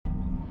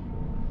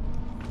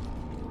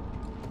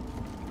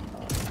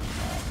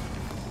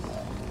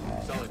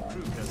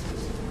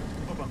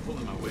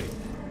pulling my weight.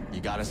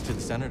 You got us to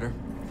the senator.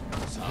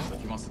 Sounds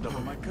like he wants to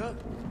double my cut.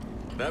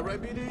 That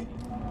right, BD?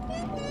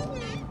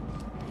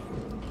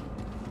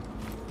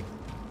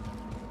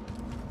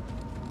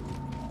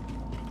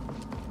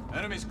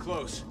 Enemy's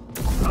close.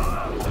 The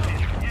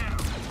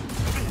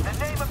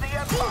name of the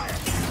Empire.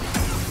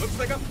 Looks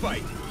like a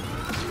fight.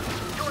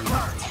 Your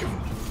turn.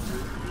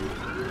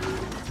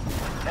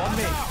 On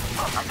me.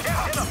 I can't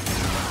hit him.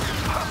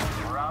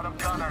 We're out of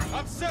gunners.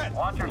 I'm set.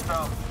 Watch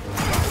yourself.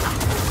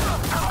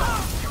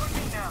 You and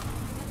me now.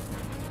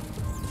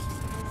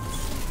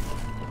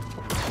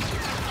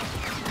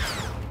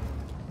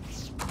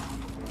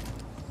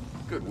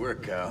 Good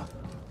work, Cal.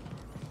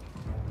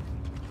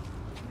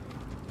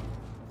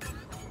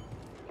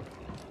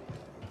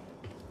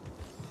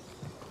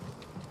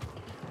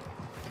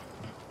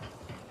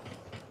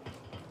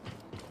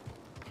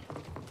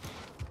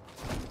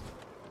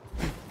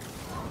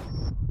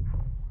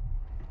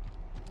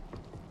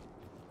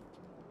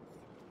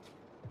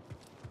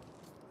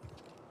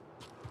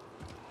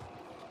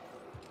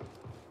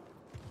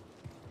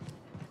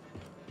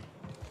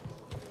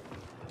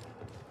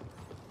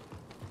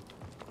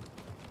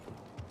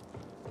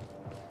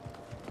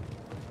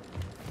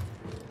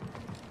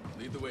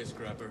 Lead the way,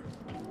 Scrapper.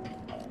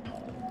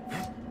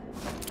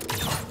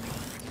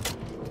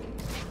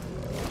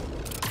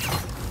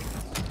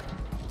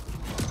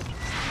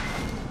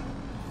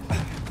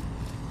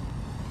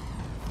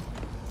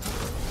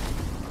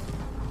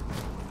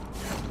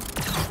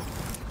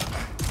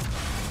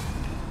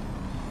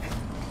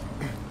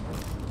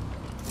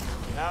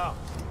 Now,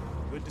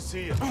 good to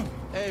see you.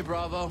 Hey,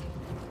 Bravo.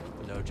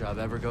 No job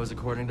ever goes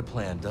according to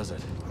plan, does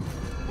it?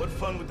 What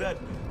fun would that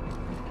be?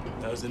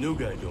 How's the new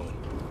guy doing?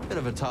 Bit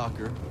of a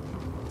talker,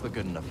 but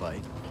good in a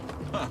fight.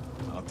 Huh,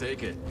 I'll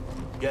take it.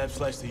 Gab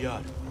sliced the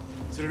yacht.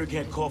 Senator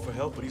can't call for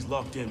help, but he's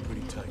locked in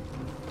pretty tight.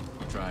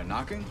 Try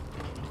knocking?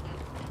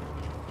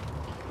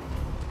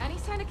 Any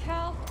sign of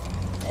Cal?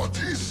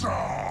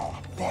 Batista!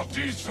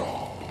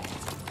 Batista!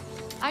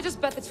 I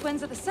just bet the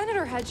twins at the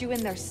Senator had you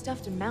in there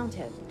stuffed and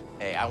mounted.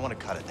 Hey, I want a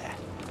cut of that.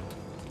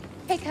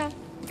 Hey, Cal,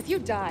 if you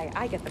die,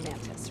 I get the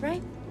mantis,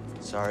 right?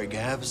 Sorry,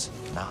 Gabs.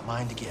 Not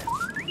mine to give.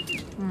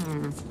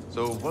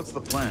 So what's the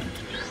plan?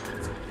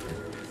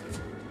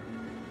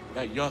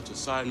 That yacht's a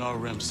Sayonara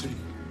Rem City.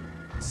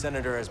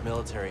 Senator has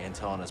military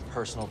intel on his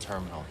personal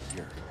terminal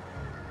here.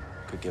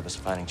 Could give us a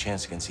fighting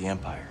chance against the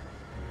Empire.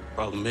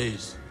 Problem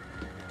is,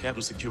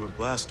 Captain secured with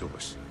blast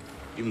doors.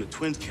 Even the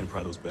twins can't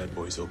pry those bad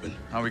boys open.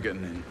 How are we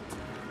getting in?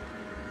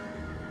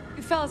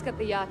 You fellas get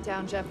the yacht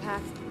down,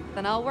 Jetpack.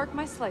 Then I'll work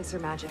my slicer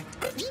magic.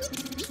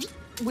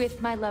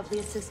 With my lovely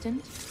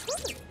assistant.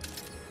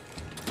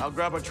 I'll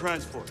grab our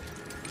transport.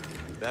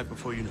 Be back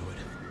before you know it.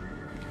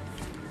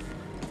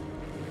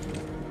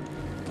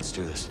 Let's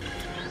do this.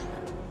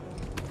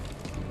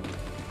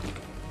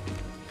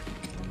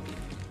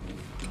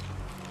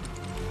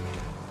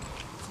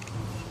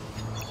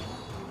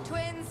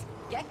 Twins,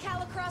 get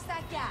Cal across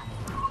that gap.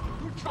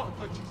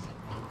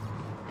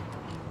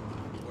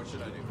 What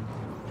should I do?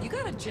 You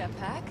got a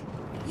jetpack.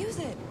 Use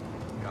it.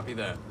 Copy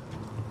that.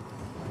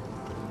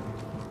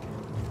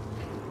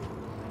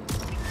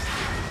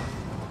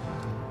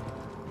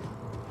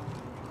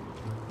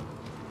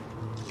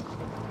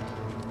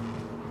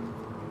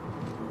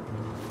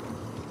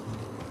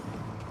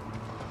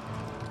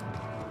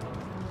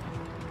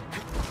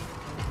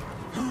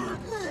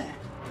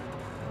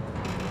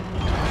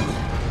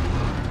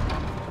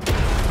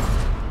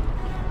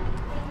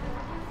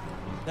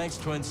 Thanks,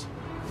 twins.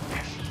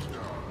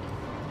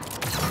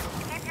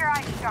 Keep your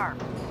eyes sharp.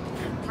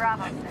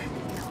 Bravo says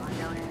he's still on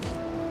notice.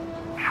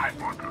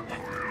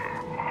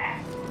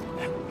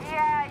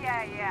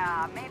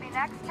 Yeah. Maybe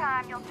next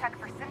time you'll check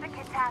for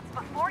syndicate tats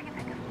before you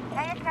pick them.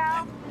 Hey,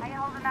 Cal. How you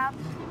holding up?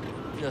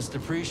 Just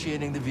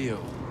appreciating the view.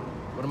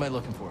 What am I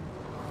looking for?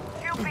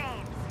 2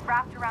 beams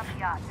wrapped around the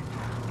yacht.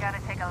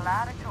 Gotta take a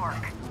lot of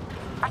torque.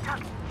 I'm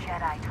talking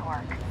Jedi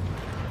torque.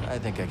 I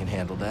think I can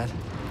handle that.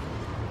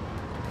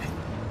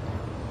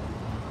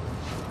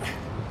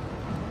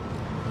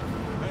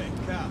 Hey,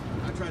 Cal.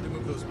 I tried to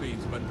move those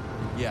beams, but...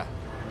 Yeah.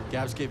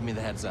 Gabs gave me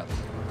the heads up.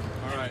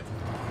 All right.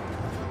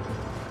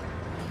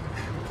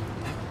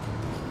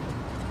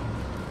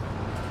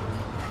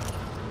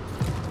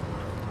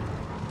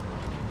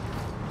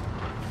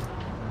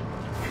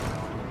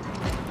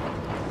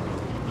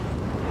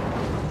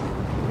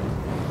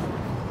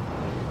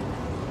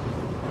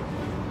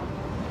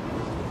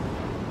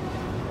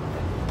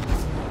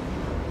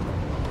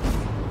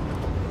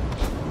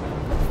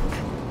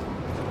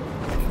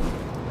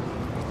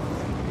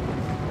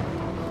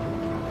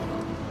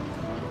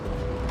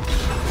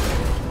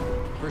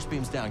 First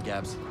beam's down,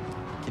 Gabs.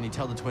 Can you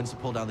tell the twins to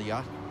pull down the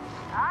yacht?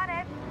 On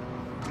it.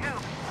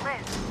 Goop,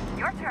 Liz,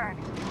 your turn.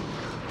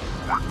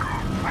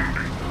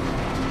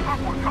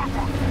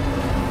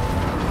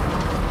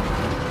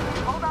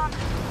 Hold on.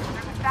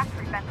 There's a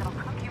factory vent that'll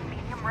cook you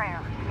medium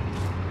rare.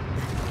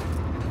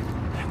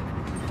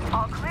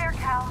 All clear,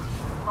 Cal.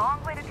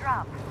 Long way to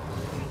drop.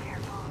 Be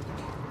careful.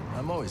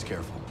 I'm always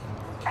careful.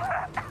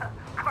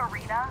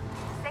 Karina,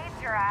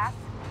 saved your ass.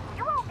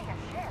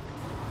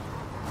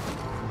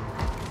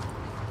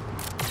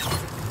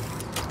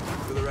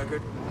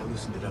 record, I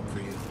loosened it up for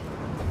you.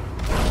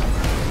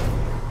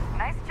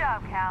 Nice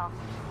job, Cal.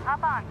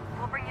 Hop on.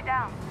 We'll bring you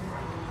down.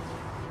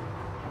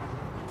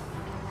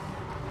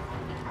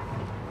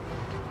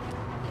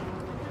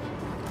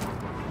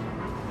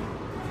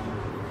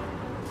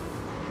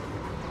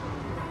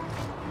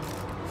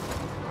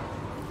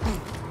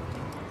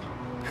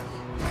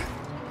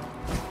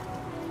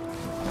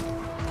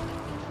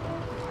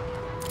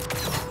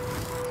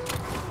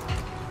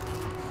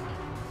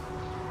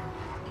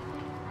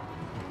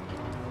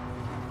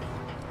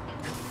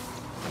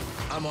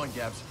 I'm on,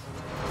 Gabs.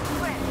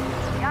 Quit.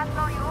 Yacht's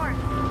all yours.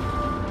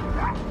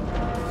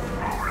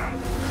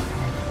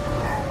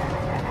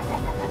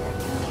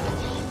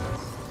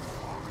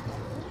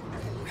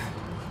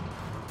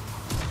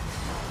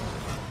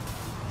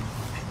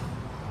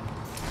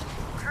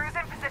 Cruise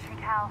in position,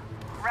 Cal.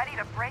 Ready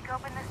to break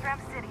open this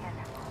Ramsidian.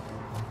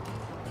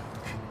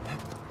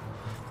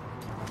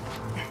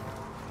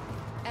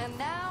 And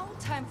now,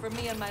 time for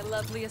me and my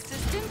lovely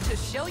assistant to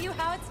show you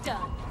how it's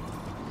done.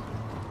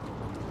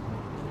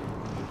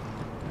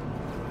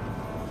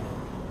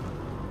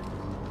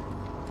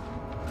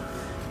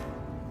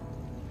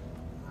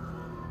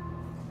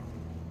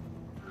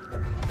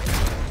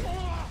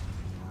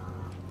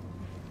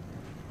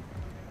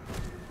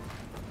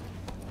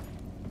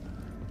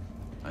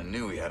 I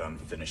knew we had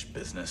unfinished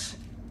business.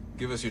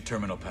 Give us your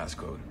terminal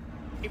passcode.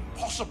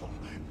 Impossible!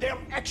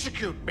 They'll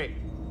execute me!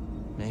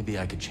 Maybe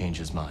I could change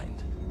his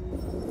mind.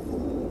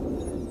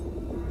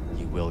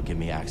 He will give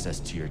me access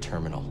to your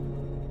terminal.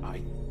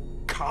 I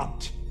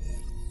can't.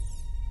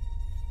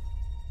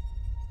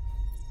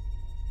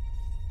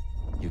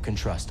 You can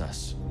trust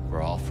us.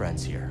 We're all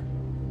friends here.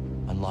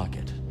 Unlock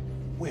it.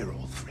 We're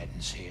all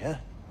friends here.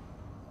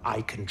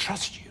 I can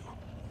trust you.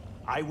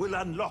 I will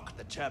unlock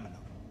the terminal.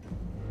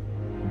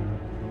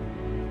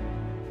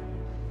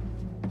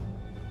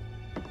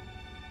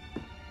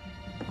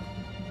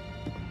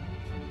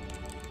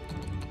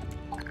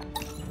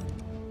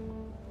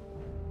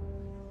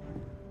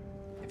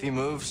 If he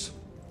moves,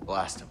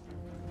 blast him.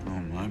 Oh,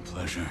 my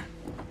pleasure.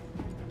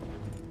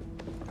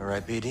 All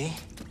right, BD.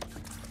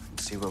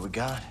 Let's see what we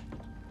got.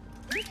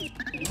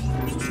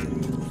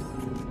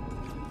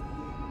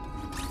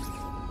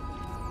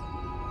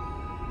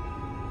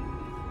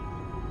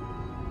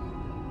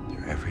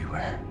 They're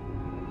everywhere.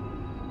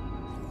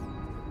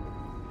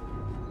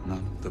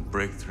 Not the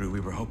breakthrough we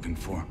were hoping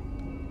for.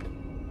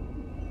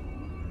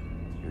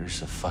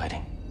 Years of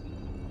fighting.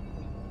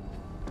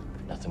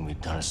 Nothing we've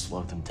done has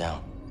slowed them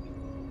down.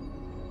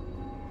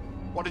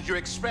 What did you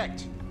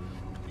expect?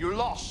 You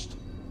lost.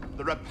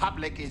 The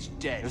Republic is It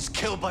dead. was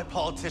killed by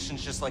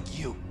politicians just like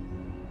you.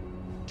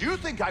 Do you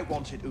think I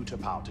wanted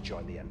Utapau to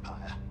join the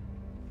Empire?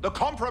 The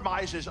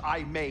compromises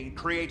I made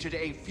created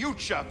a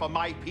future for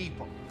my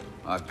people.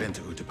 I've been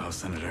to Utapau,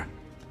 Senator.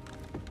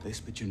 They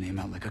spit your name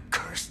out like a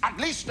curse. At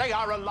least they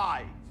are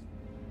alive.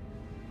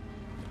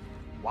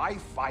 Why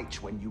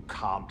fight when you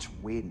can't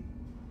win?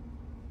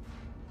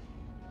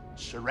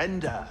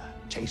 Surrender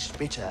tastes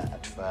bitter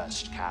at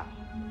first, Cal,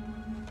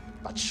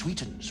 but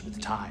sweetens with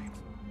time.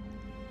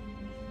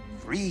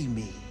 Free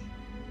me,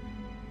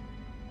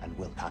 and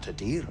we'll cut a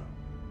deal.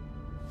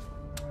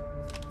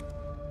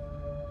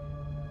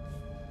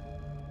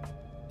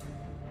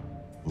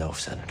 No,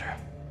 Senator.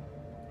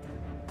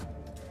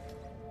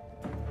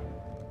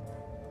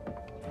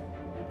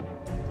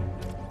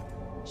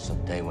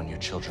 Someday when your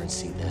children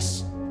see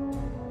this,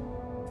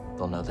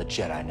 they'll know the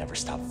Jedi never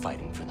stopped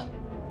fighting for them.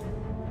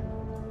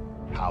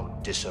 How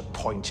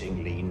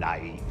disappointingly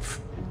naive.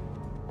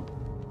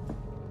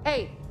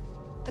 Hey,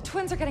 the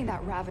twins are getting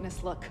that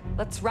ravenous look.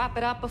 Let's wrap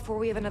it up before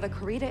we have another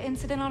Karita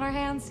incident on our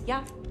hands,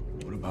 yeah?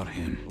 What about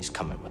him? He's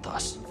coming with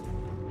us.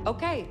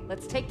 Okay,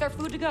 let's take their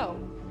food to go.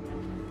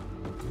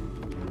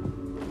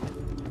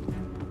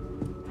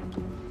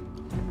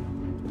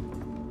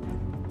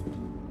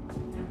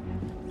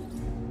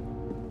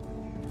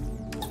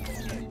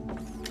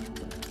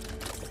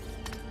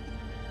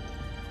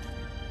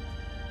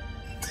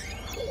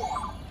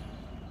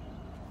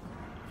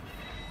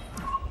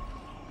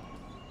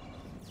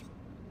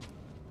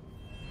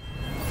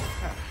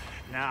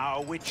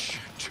 Now, which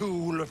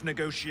tool of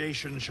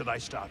negotiation should I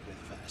start with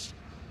first?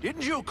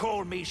 Didn't you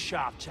call me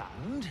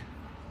sharp-tongued?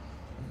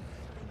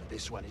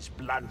 This one is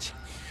blunt.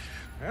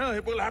 Well,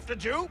 it will have to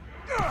do.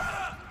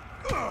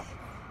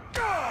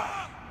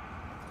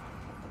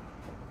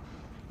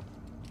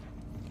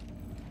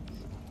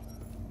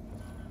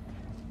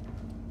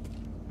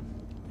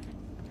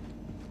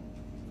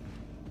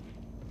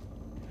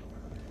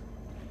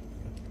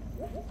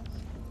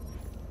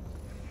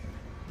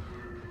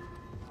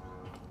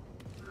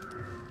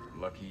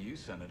 Lucky you,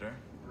 Senator.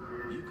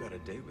 You got a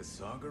date with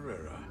Saw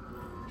Gerrera.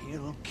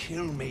 He'll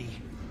kill me.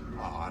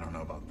 Oh, I don't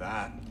know about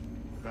that.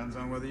 Depends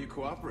on whether you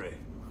cooperate.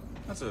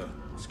 That's a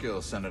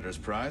skill Senator's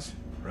prize,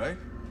 right?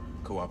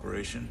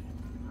 Cooperation.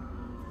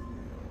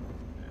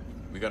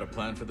 We got a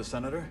plan for the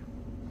Senator?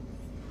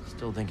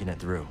 Still thinking it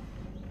through.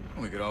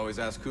 We could always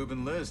ask Coob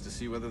and Liz to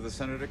see whether the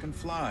Senator can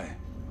fly.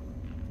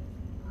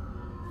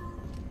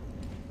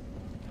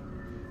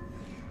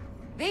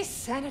 These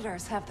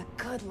senators have the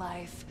good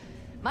life.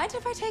 Mind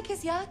if I take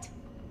his yacht?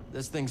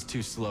 This thing's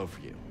too slow for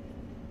you.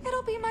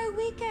 It'll be my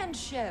weekend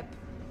ship.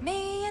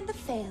 Me and the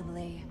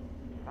family.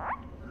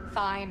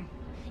 Fine.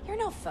 You're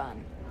no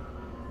fun.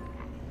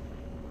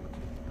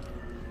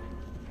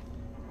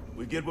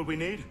 We get what we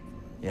need?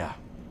 Yeah.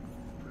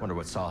 Wonder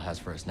what Saul has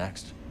for us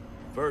next.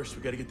 First,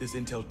 we gotta get this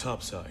intel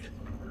topside.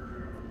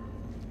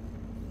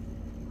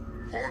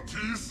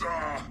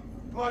 Batisa!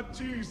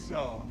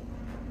 Batisa!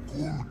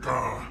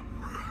 Kulka!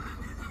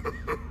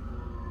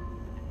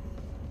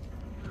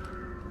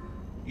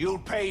 You'll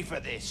pay for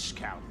this,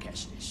 Count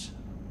Kestis.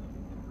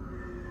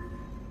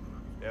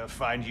 They'll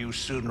find you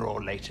sooner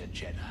or later,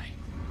 Jedi.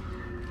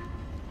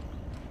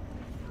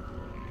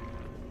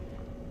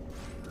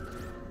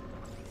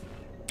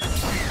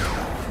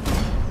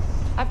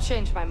 I've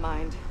changed my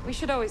mind. We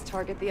should always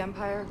target the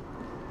Empire.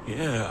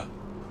 Yeah.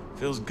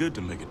 Feels good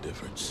to make a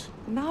difference.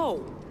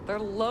 No, they're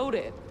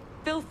loaded.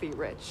 Filthy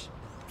rich.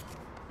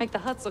 Make the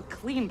huts look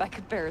clean by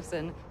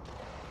comparison.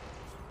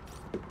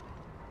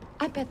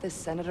 I bet this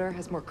senator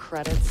has more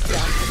credits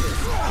down to this.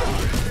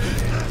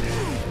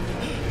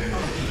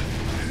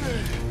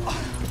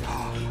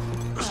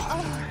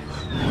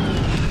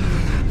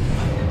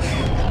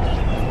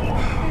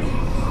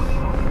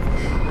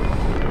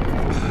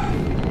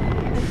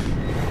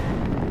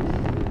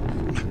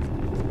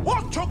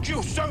 What took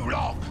you so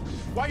long?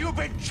 While you've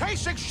been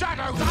chasing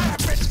shadows, I have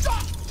been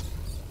stuck!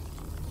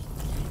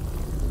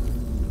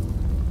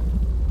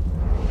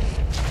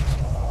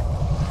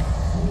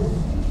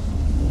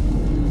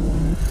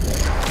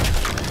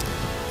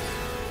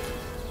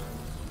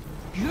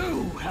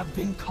 You have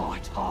been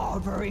caught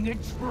harboring a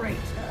traitor.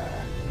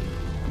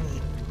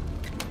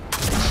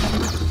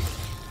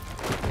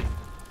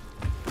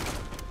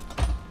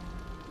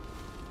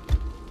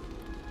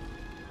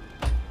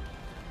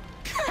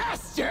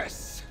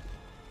 Castus!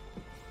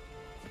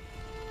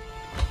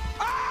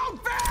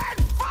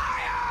 Open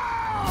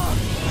fire!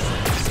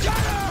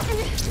 Scatter!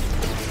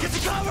 Get to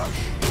cover!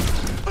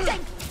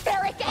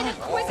 Beric and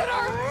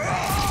Inquisitor!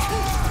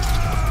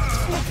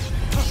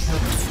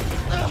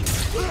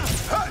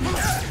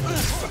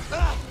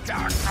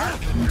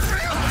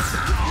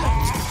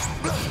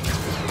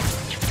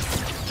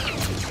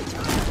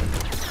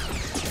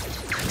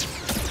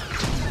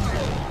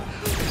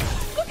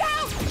 Look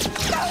out!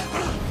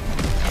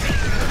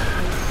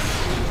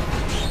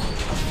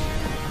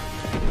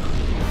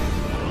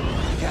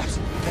 Yes,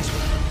 thanks for...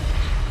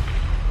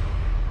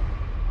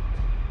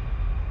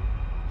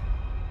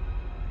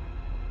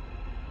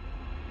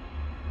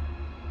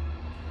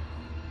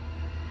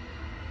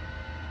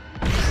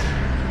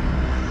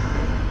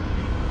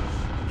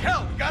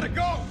 Cal, we gotta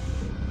go!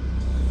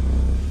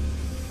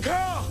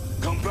 Cal,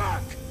 come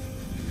back!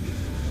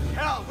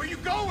 Cal, where you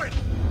going?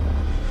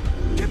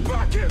 Get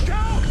back here,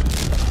 Cal!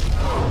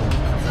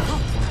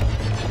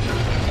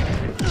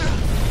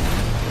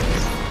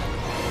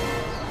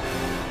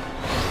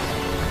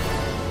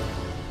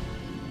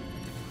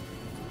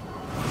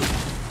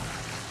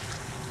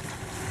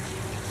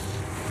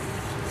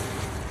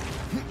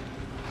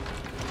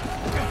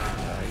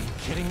 Are you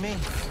kidding me?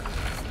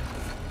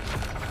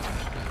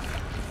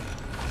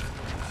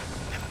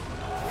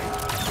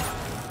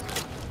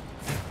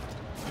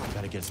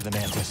 Gotta get to the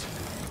Mantis.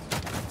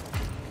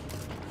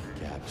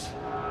 Gabs.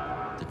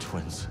 The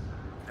twins.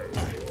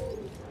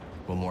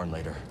 We'll mourn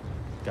later.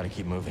 Gotta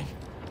keep moving.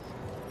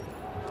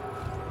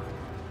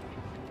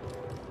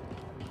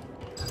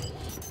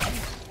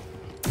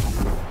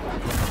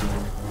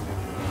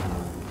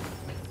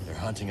 They're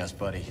hunting us,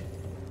 buddy.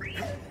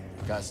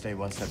 Gotta stay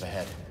one step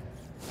ahead.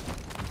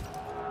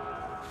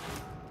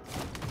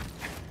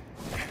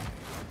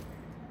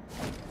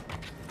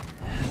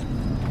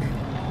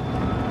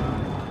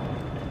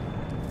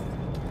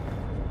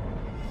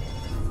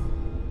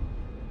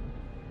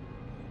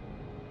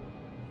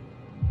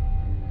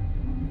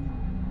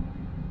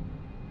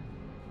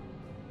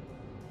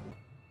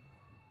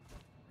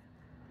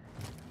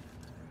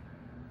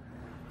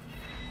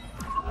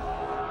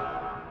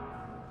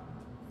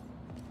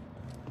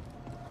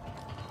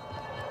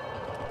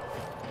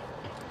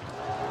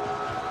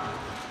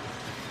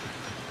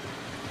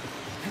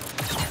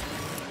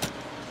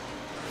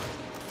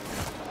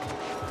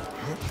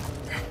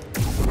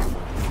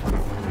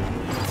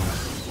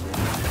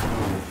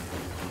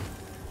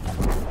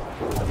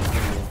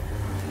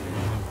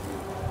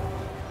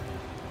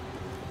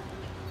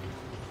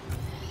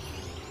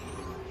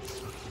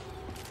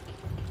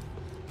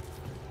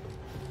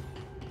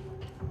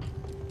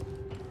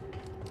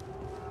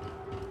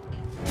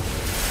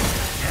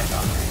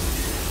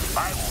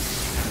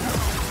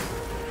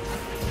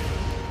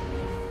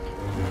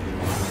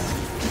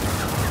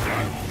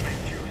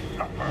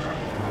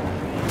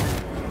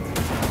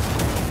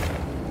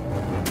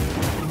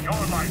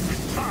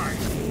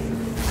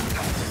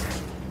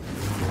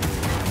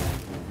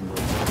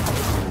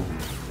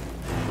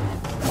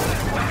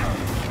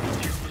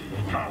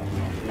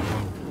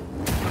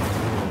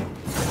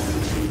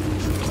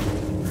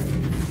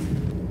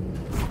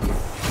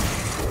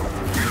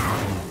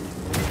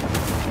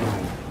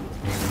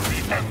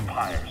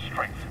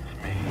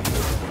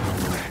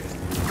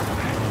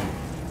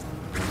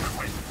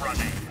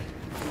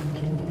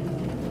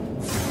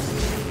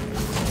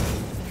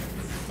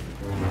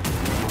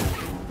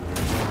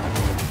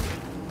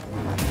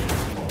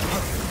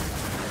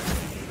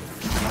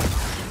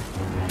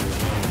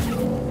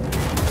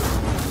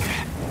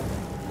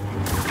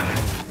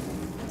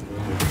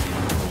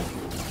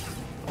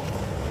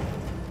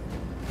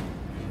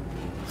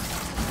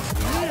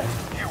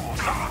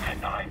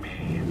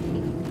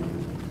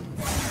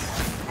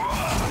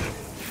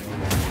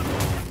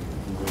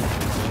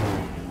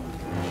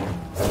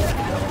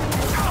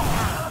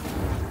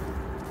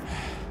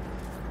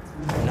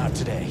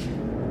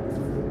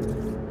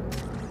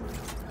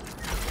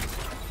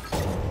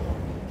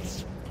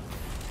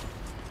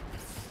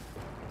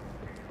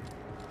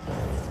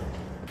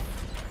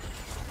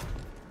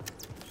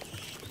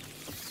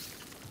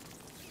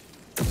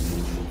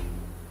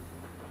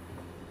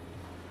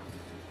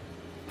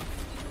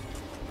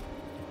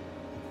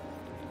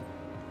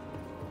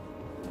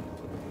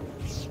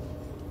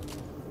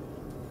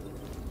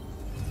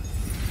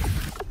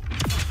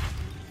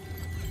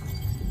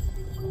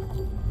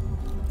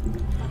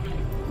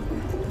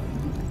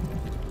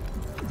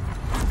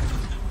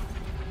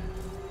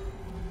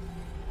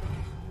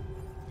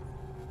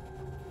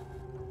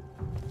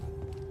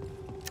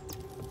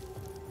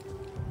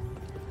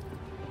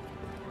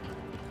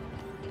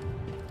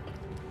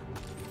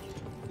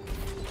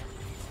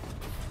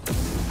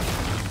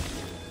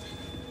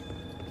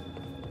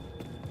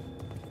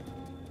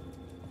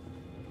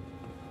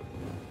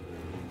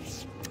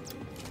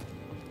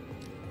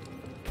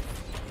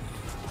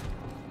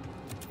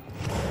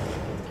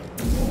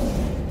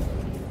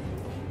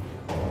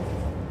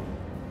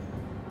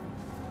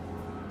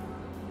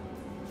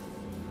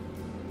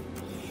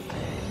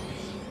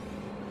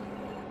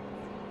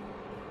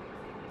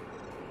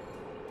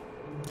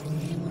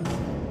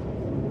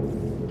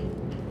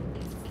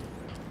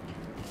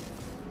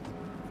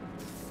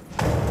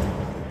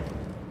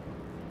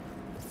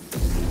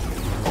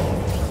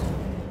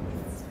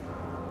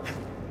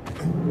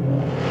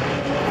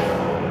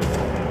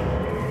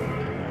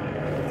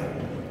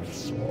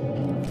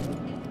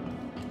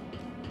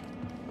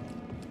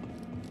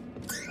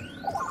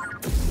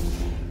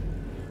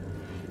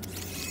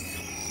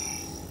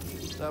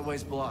 that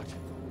way's blocked.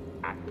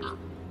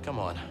 Come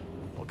on.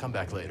 We'll come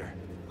back later.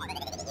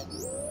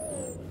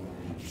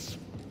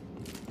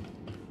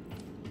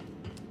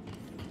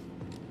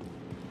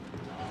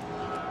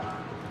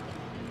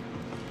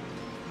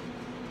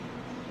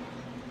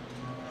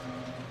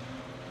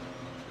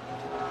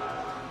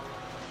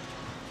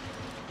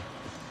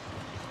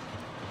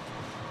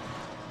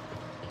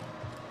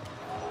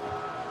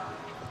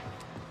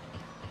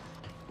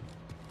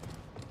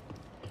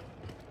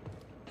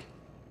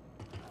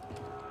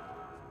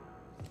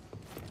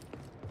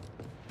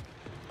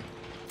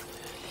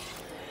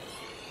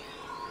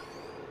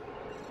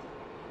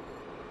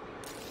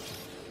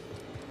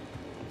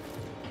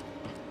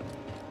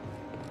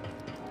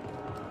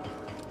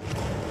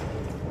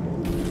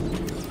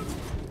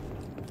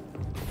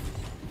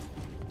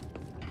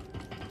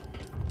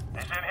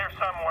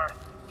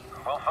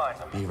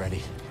 Be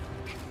ready.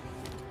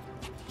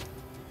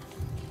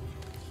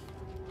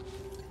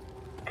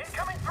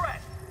 Incoming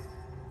threat!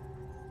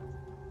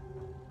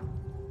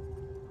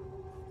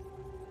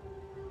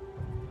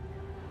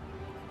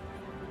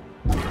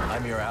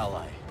 I'm your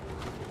ally.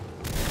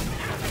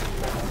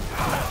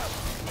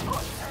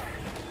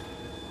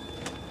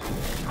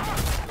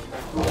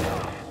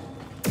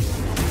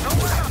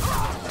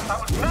 I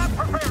was not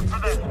prepared for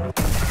this!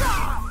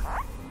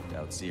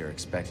 Doubt Seer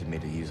expected me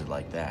to use it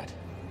like that.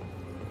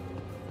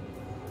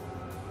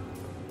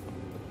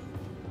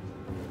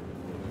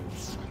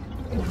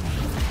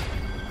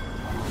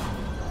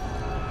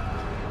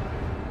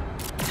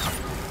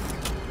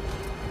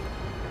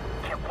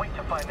 Can't wait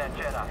to find that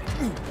Jedi.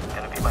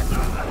 Gonna be my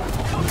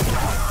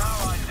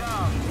ally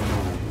down.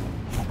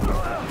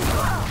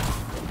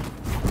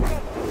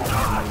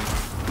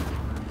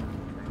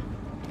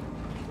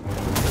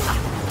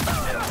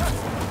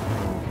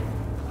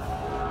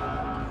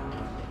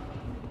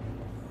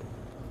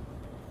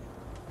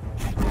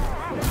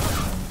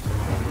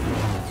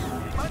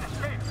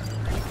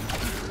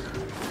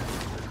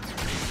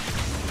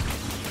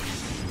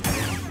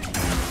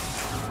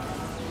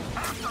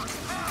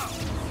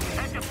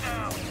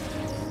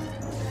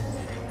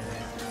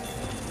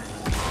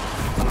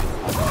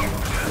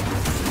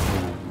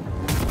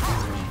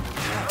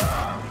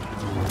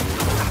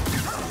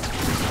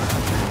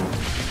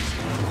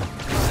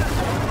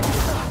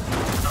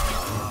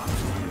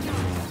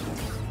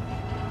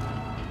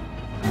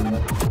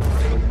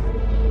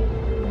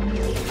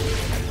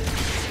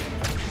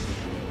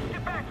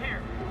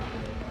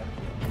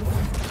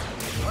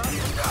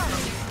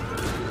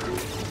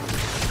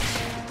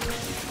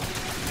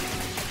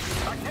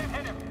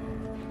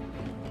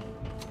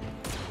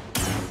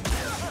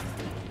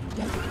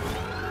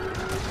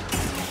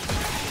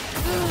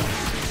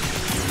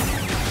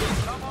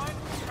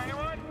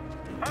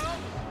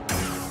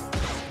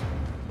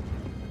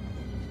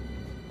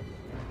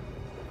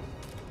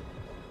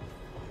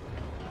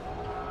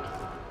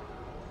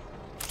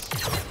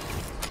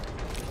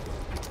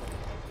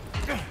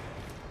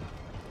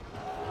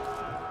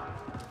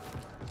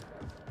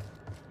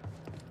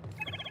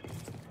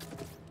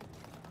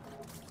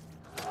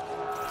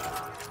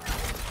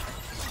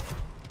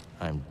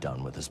 I'm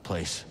done with this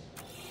place.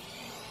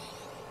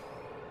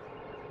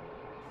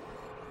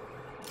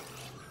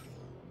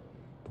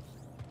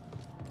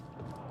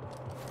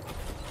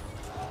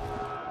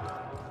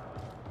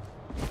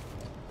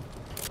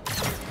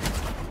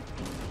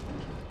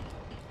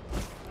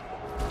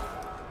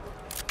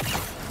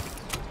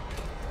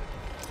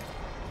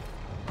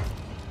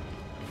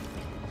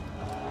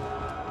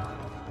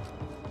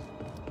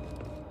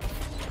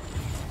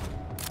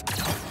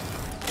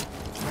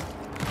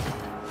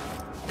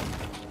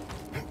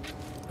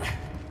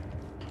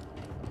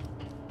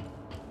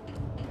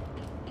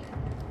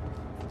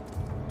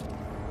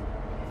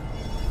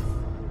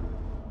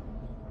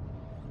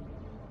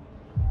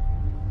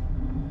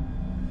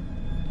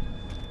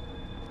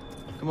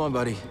 Come on,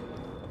 buddy.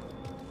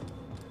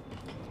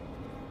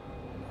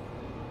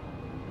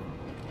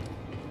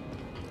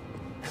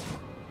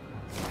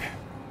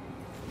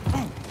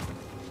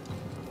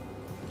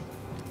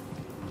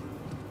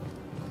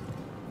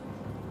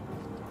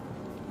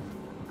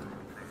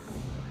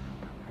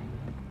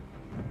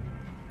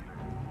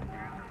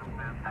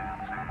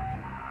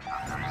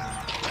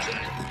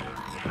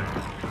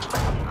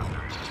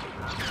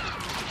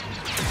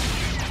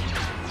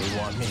 They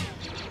want me.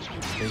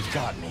 They've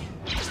got me.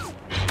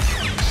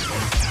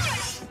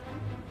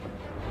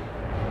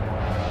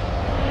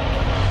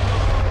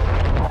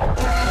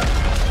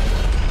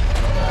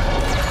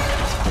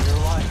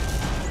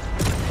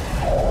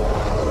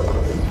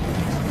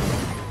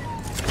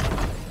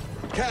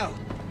 Cal!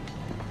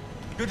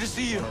 Good to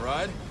see you. All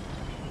right?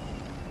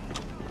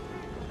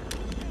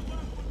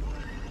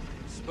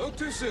 Spoke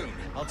too soon.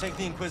 I'll take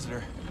the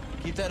Inquisitor.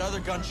 Keep that other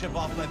gunship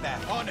off my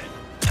back. On it!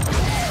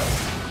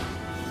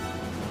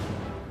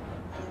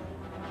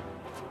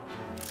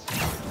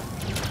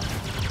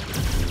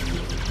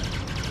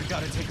 We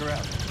gotta take her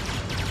out.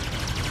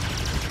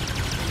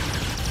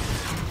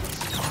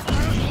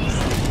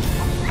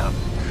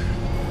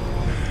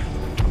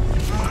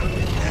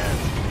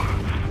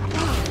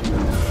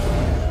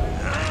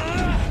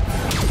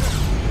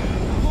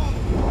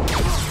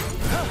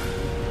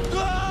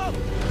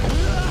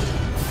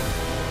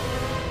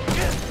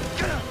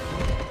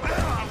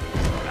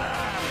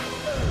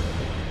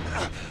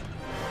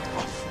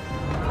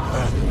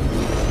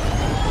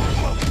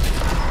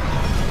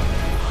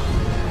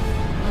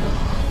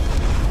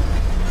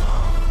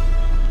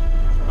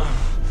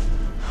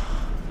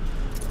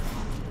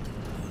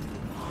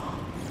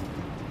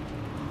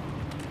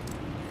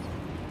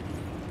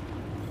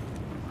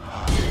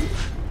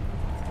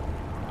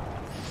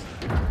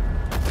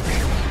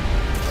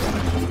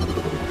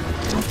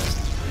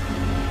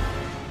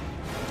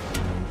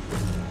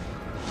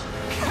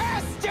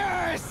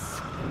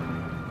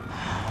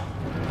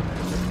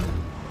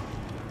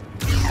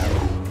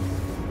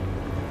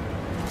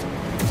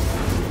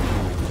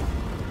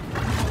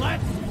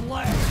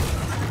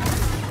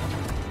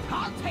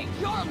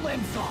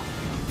 limbs off.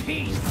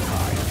 Peace,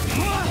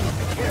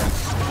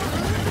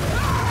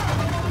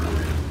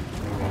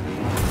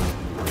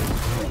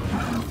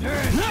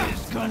 this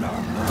is gonna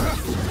hurt.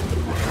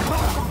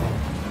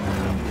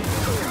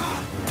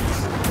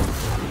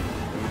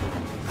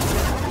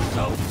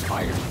 So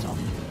tiresome.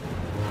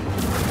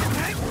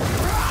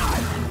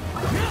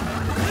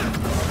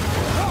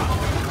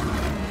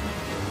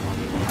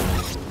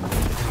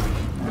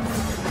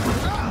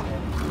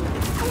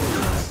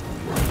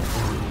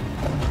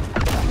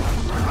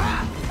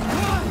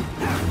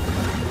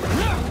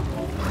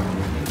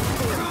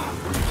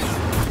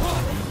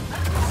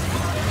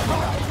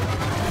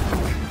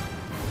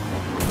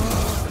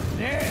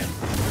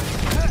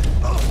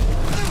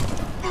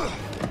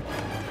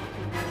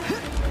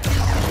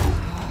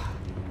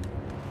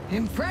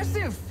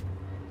 Impressive!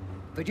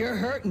 But you're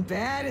hurting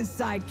bad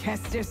inside,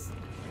 Kestis.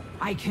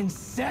 I can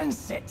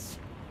sense it.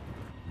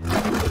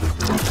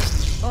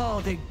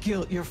 All the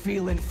guilt you're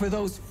feeling for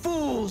those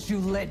fools you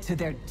led to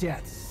their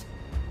deaths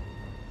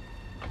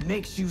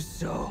makes you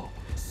so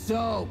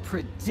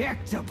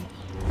predictable.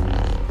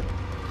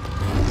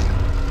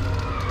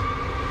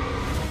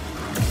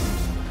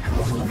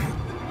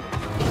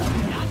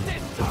 Not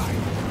this time!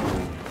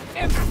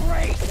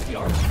 Embrace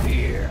your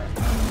fear!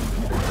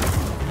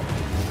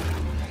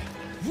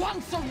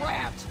 Once a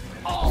rat,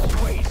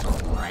 always a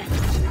rat!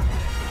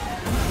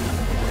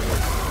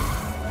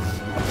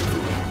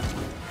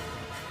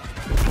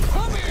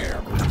 Come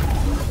here!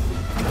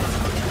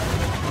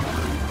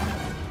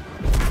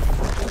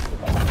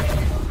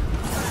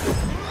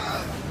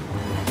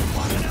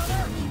 Want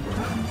another?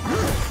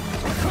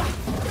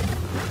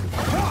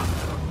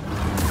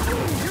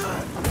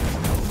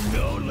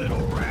 No,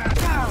 little rat!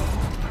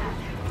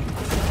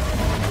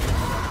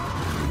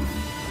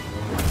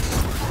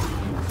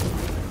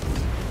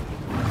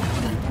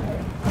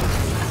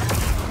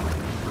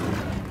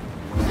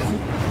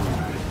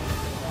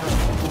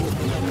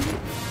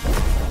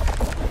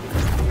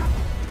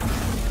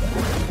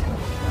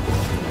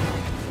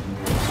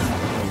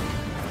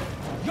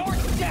 Your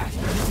death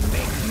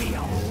makes me a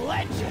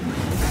legend!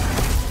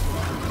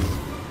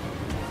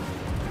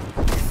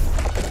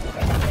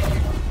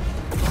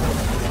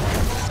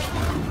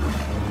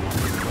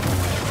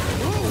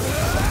 Ooh,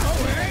 so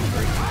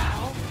angry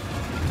now!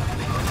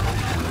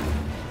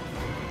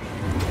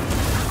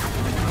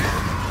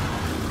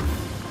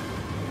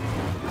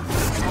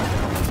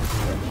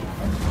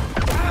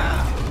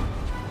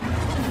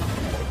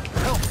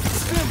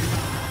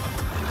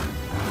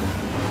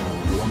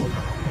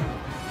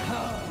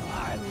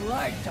 I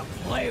like to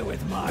play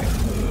with my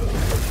food.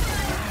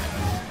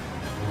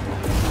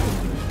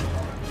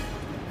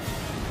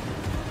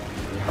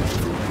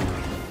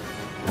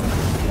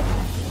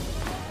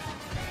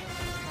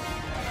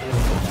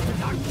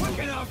 Not quick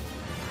enough!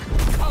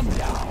 Come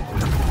down!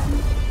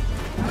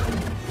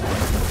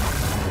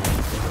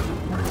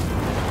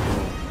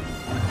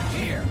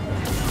 Here!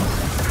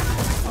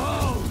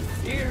 Oh,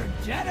 dear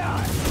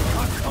Jedi!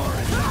 A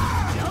chorus of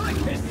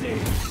delicacy!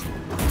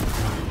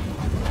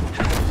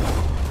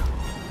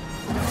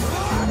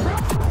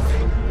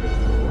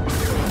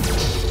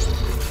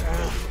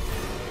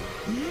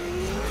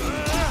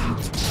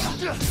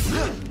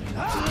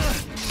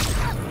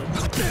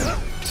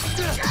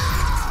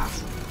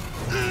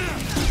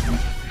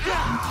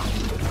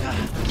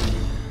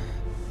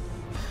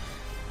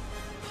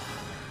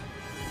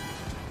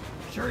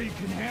 Sure you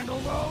can handle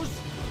those?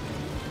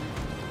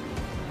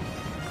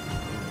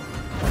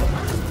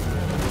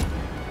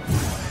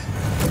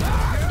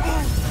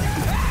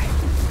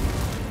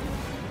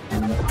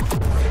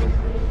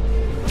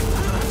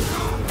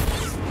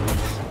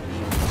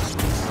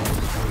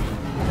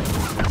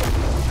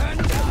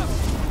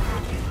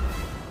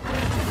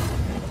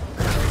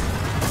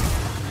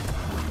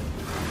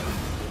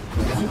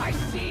 I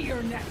see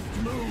your next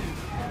move.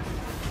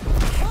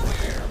 Come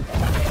here.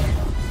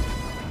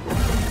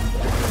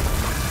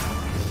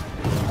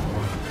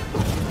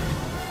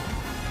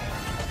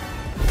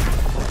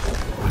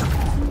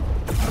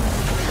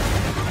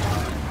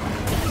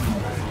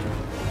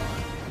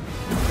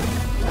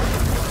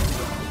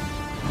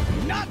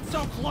 Not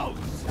so close.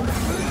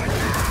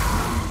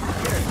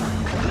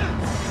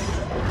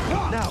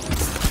 Now.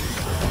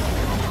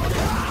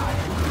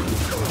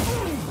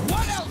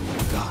 What else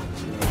you got?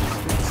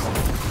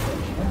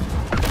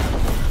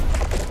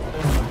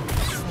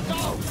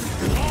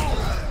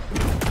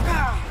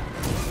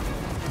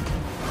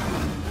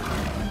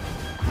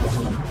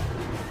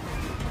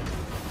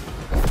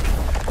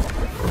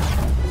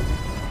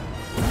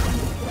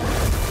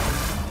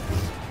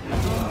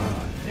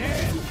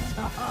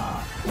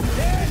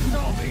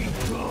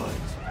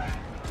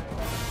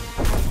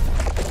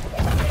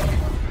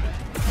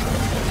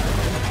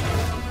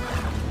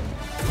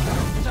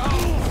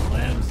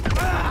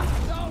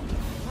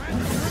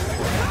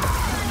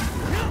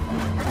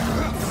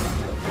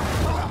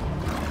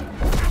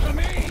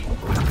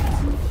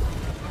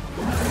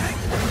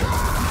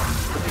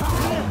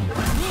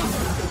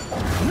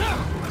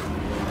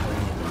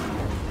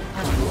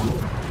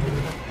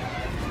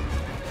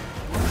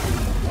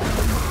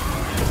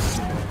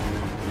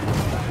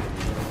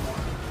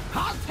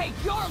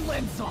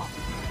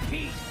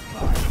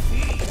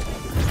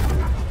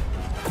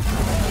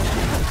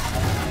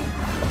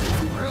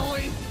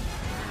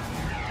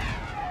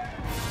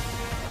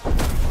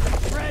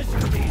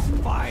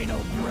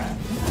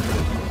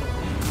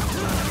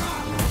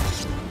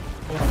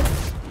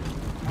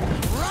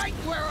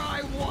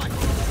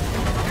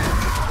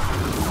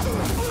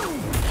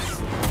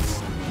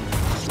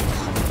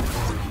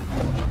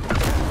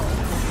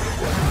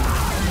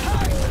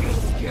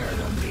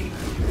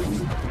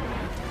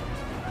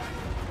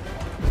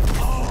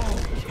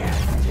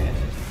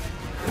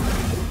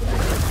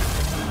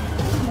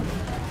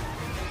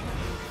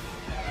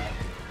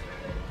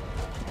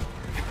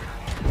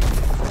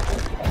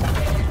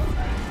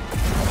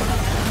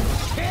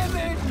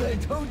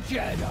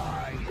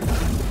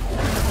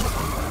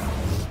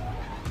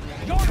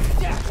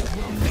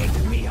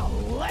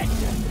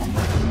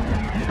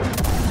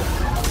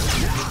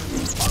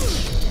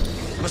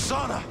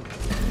 Asana!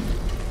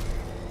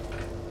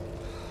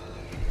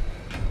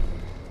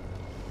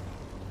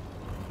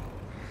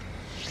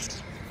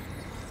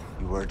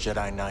 You were a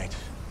Jedi Knight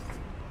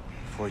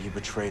before you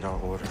betrayed our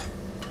order.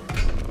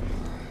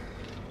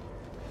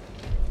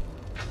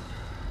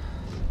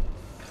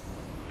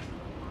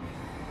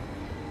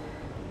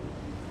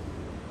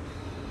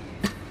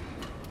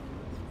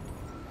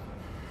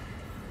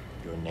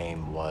 Your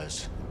name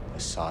was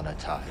Asana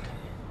Tide.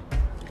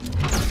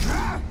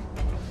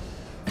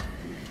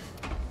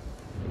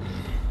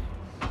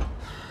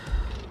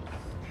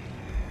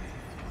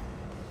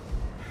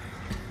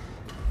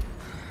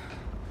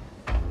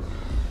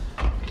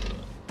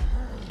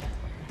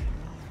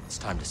 It's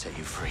time to set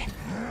you free.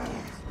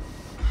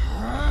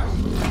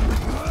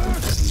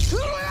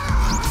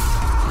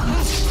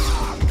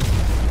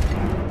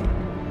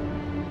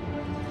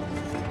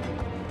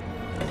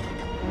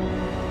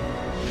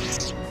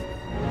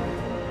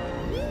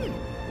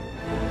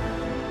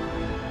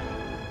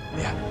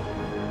 Yeah.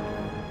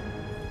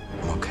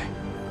 I'm okay.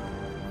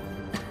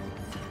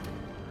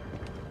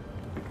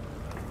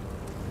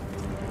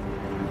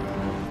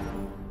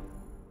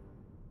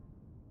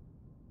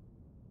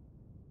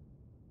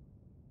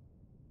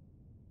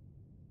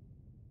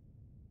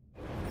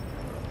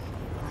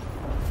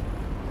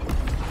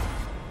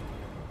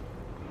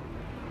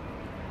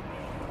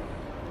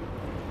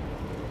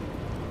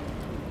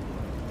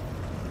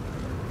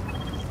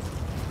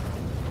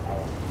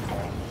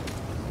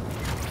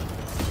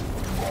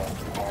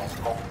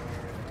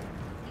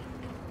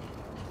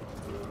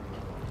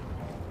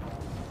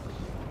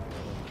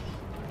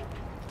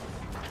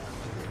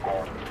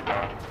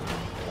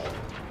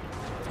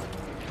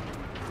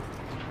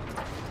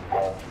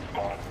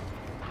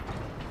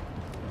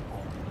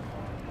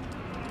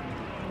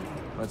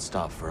 Let's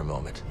stop for a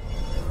moment.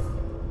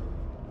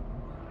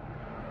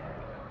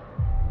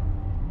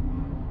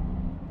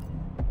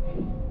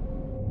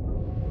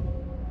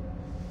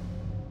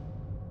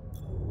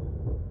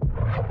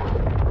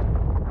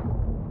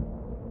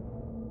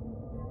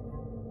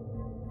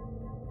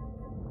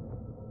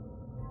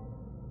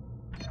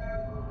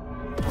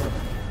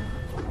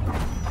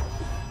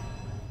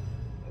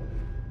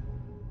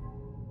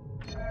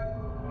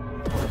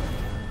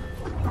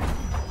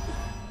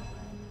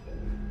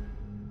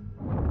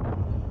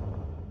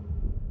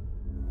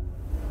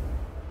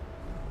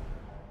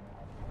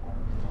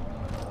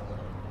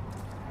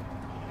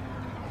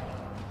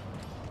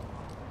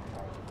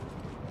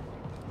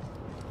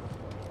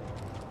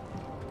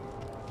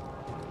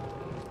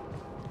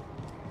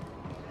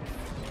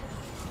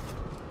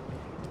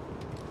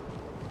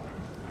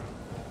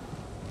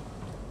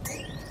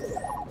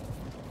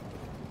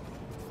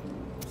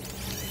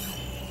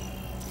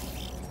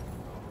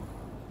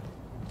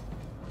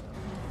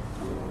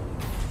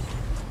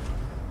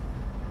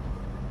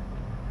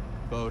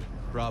 Bode,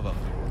 Bravo.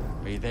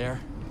 Are you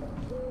there?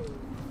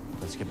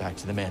 Let's get back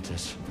to the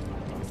Mantis.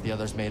 If the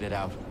others made it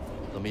out,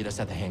 they'll meet us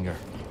at the hangar.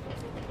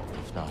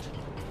 If not...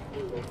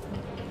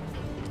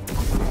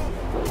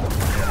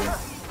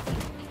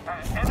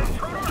 An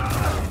intruder!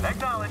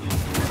 Acknowledged.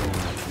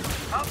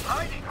 Up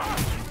hiding!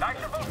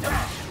 Nice of both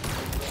back!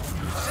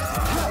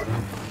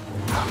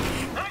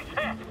 Nice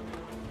hit!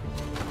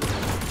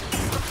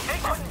 They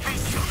couldn't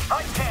beat you.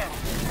 I can!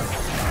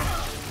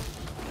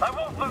 I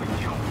won't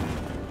lose you!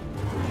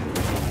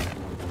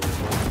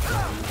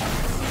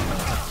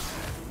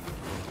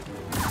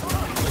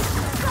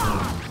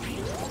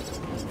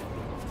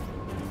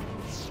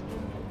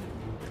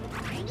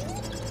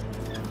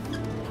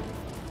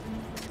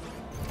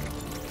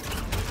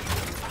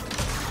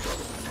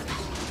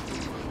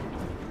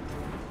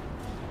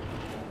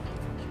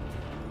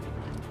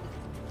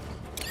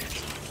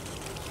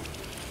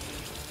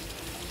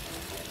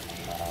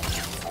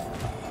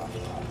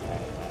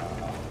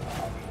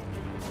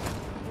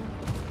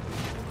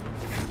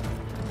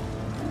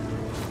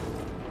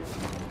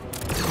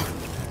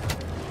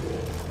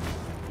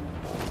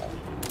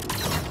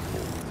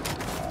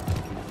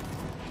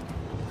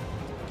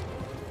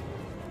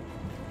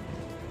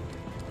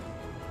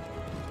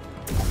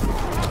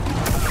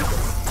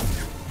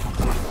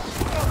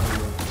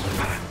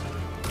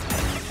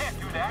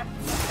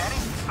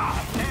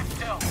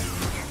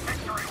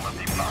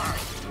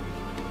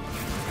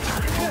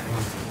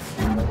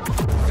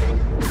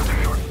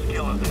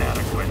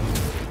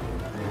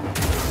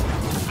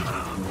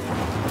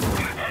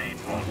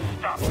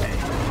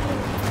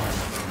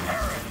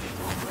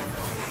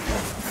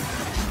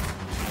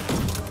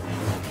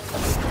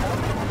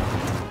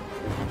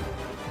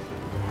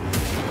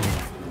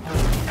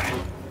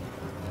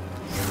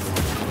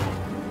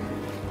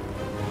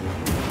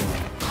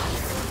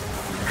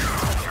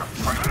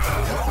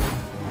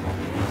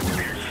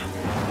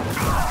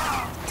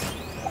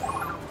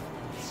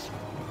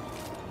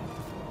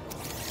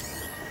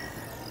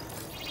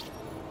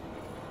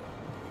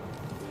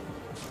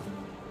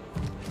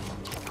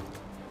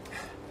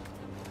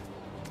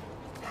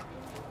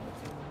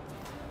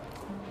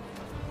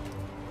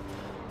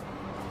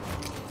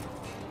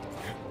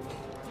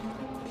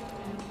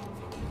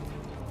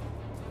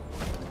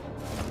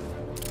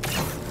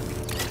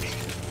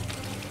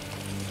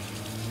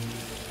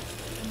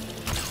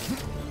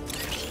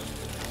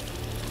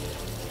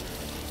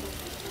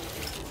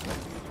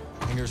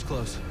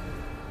 close.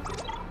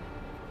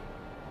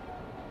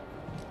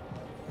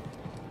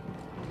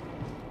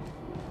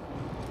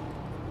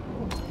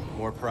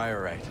 More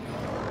priorite.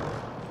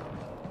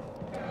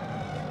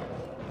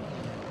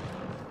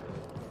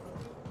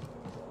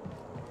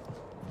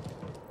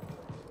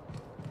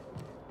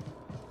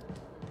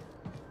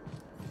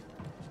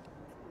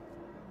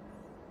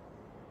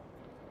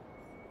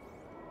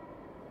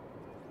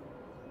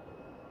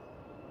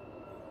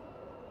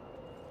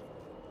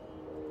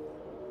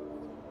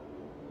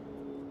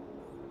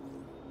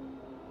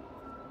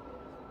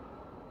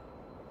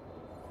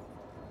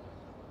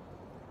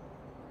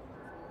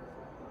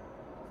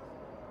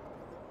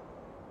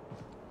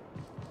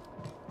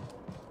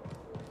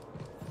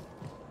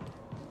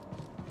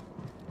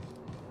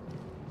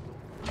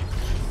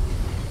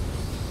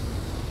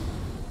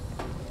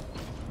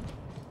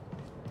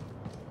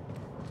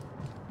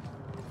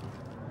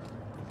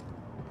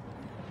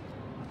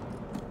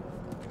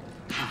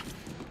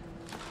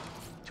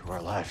 We're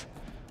alive.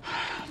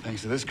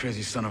 Thanks to this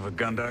crazy son of a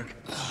Gundark.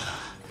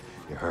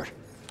 You're hurt.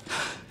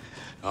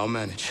 I'll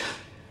manage.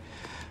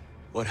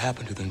 What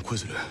happened to the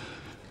Inquisitor?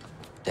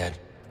 Dead.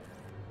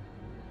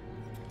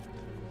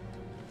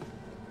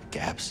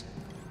 Gabs.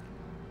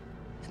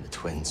 And the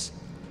twins.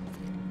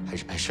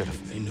 I should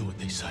have... They know what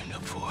they signed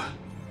up for.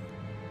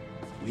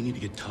 We need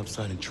to get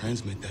topside and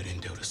transmit that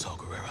intel to Saw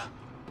Gerrera.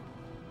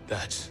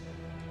 That's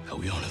how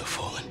we honor the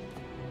fallen.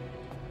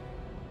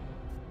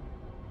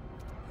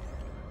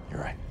 You're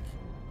right.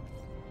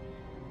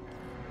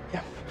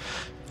 Yeah.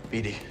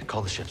 BD,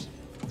 call the ships.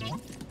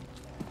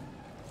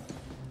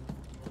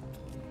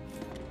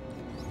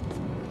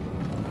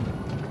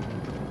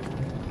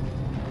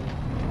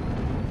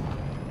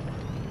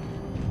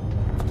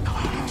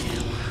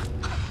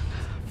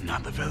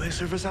 Not the valet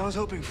service I was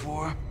hoping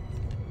for.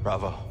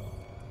 Bravo.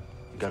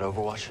 You got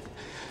Overwatch?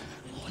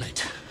 On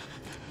it.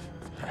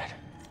 All right.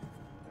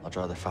 I'll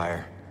draw the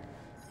fire.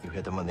 You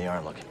hit them when they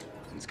aren't looking.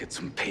 Let's get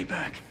some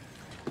payback.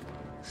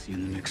 See you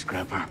in the mix,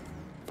 Scrapper.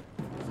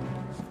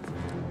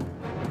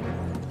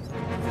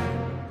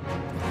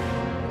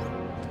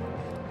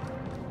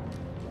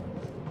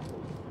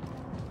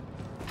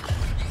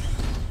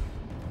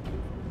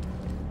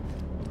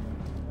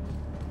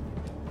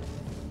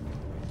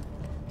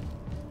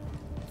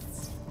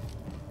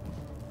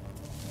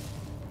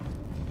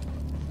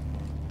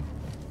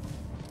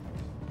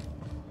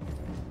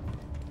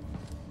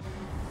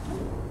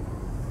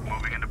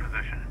 Moving into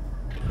position.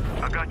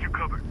 I got you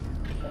covered.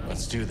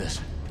 Let's do this.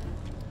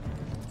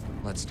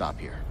 Let's stop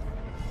here.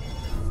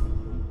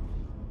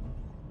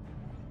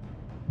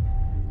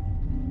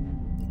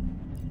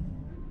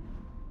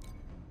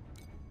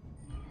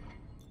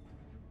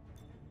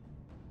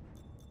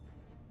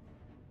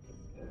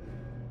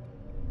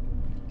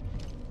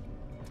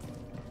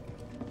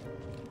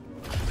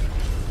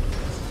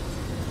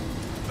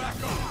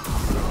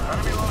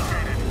 Enemy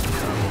located.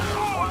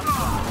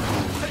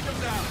 Take him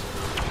down.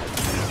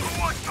 Who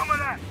wants some of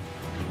that?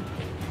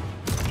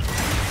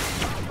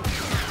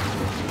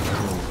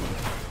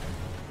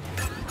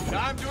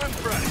 Time to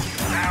impress.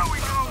 There we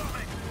go.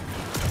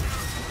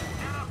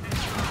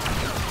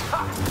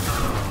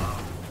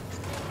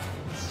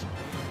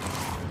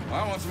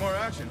 I want some more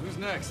action. Who's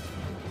next?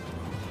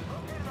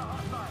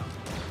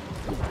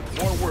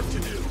 More work to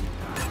do.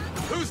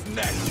 Who's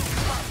next?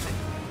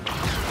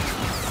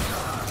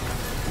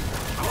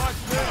 Watch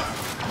this.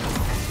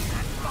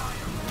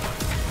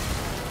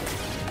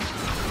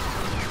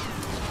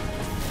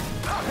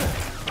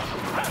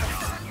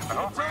 I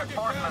hope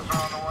reinforcements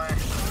are on the way.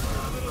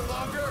 A little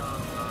longer.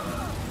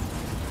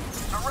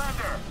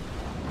 Surrender.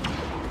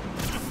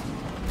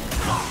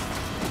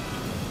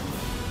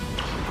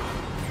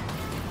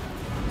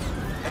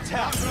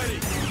 Attack! I'm ready.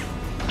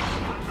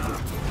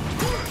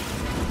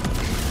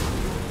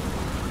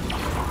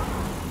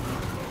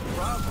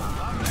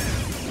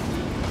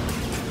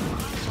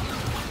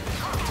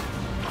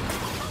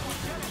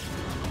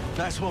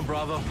 Nice one,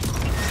 Bravo. Need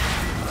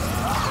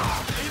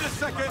a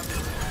second.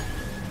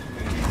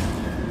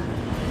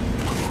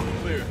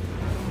 Clear.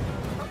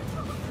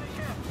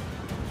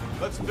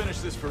 Let's finish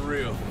this for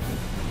real.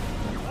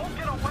 You won't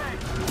get away.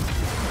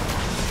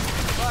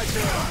 Bye,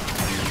 Joe.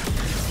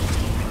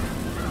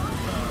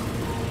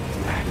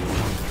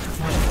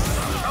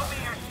 Show me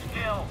your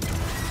skill. You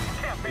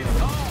can't beat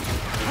us all.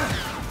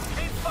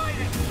 Keep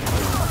fighting.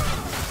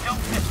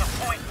 Don't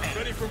disappoint me.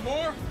 Ready for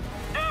more?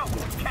 No,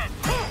 can't.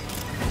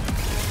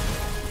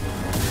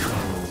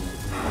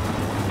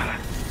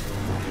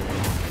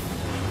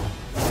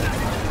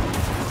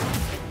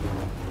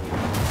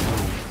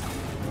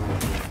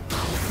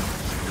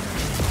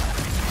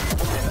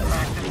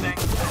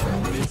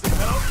 Need some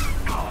help?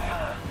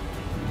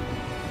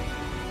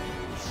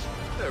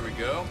 There we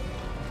go.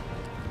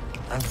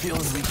 I'm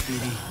feeling weak,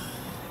 BD.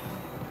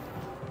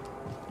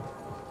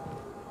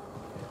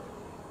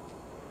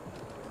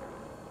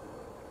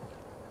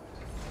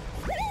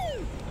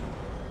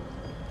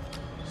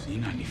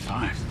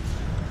 C-95.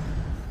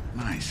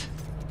 Nice.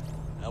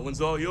 That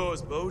one's all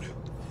yours, Bode.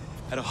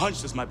 Had a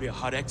hunch this might be a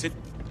hot exit.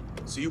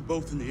 See you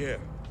both in the air.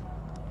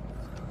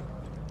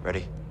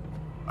 Ready?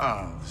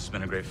 Oh, this has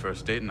been a great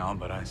first date and all,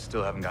 but I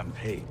still haven't gotten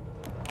paid.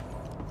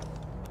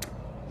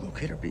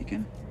 Locator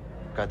beacon?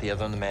 Got the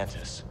other on the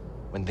Mantis.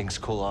 When things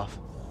cool off,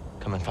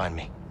 come and find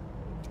me.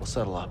 We'll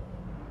settle up.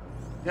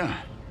 Yeah,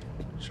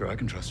 sure, I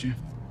can trust you.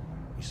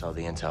 You saw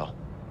the intel.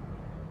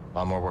 A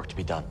lot more work to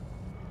be done.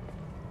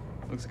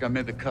 Looks like I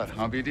made the cut,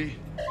 huh, BD?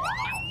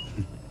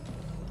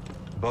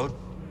 Boat?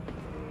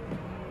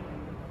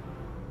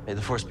 May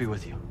the Force be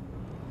with you.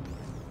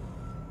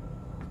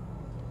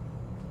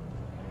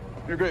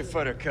 You're a great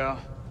fighter, Cal.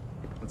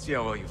 Let's see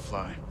how well you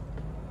fly.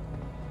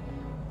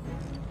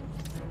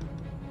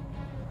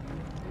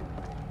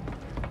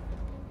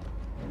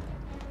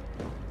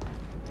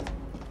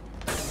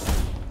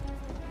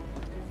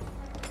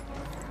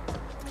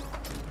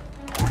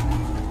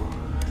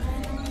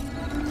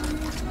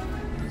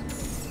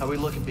 How we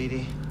looking,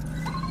 BD?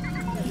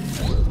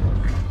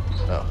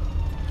 Oh.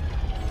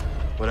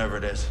 Whatever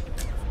it is,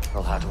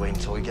 I'll have to wait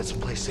until we get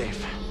someplace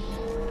safe.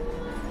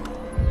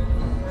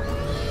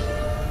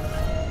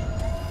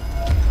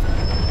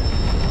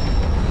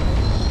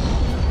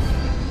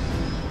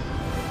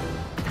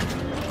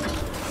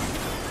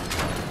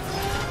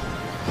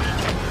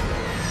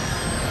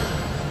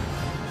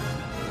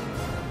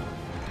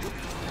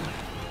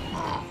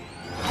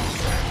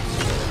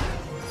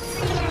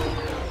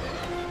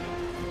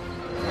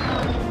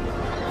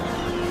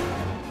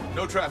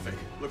 No traffic.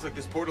 Looks like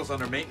this portal's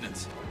under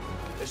maintenance.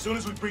 As soon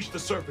as we breach the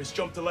surface,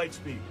 jump to light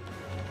speed.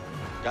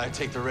 Gotta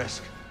take the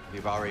risk.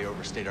 We've already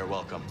overstayed our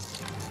welcome.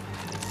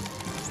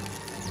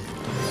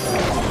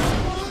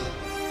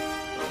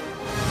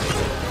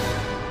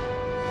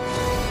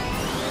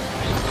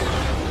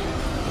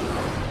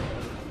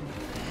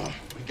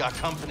 We got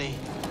company.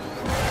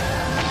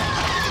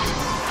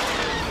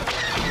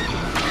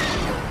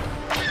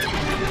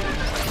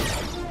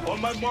 On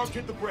my mark,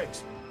 hit the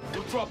brakes.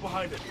 We'll drop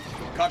behind it.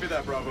 Copy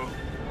that, Bravo.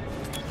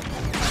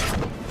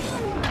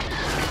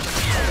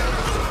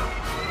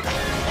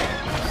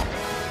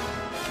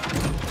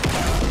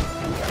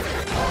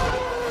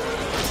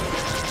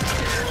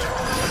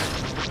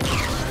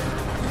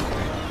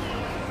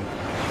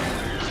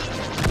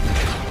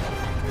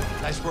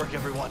 Nice work,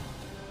 everyone.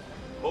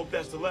 Hope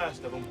that's the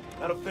last of them.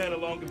 Not a fan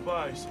of long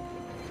goodbyes.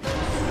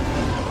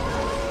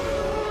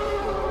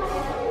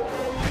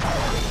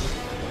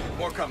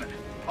 More coming.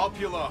 I'll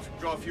peel off,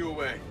 draw a few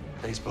away.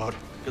 Thanks, Boat.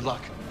 Good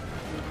luck.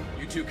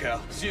 You too,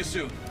 Cal. See you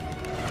soon.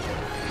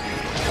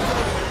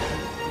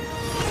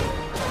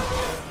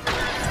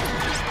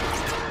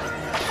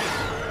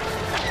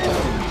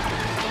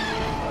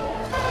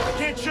 I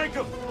can't shake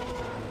him!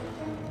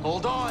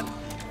 Hold on.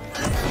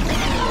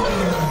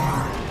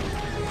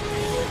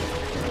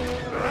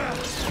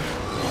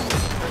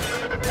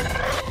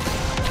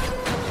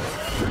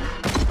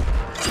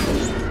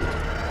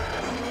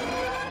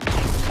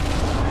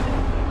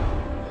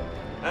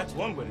 That's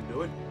one way to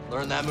do it.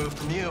 Learn that move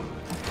from you.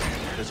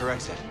 There's our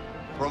exit.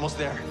 We're almost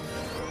there.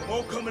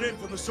 More coming in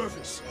from the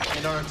surface.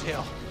 And on our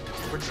tail.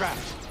 We're trapped.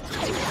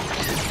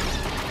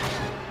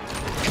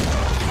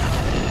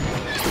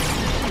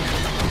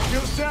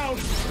 Shields down!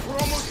 We're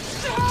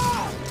almost...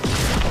 Ah!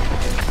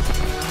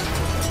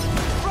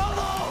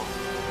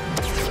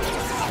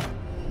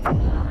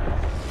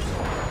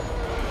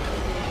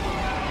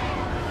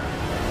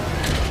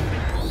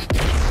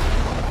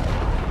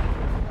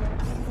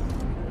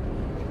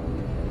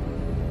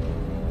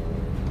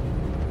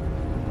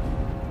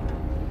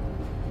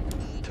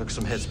 Took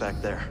some hits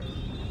back there.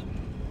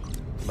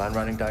 Mind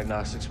running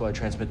diagnostics while I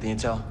transmit the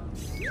intel?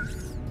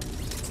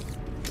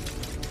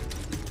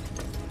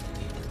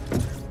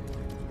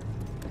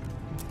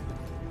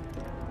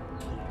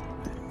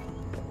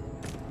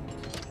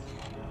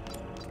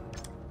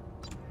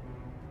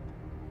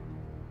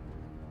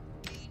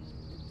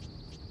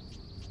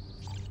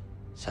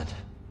 Sent.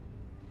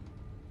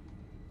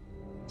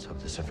 Let's hope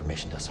this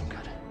information does some good.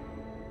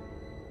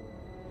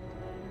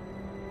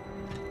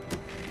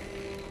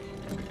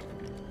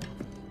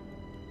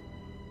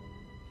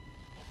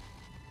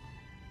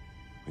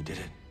 We did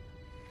it.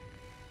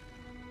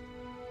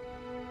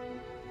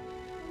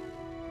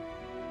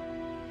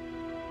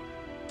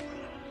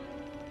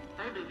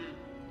 Hey, baby.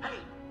 Hey,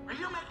 are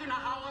you making a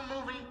Howell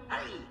movie?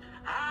 Hey,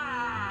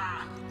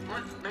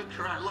 let's make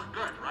sure I look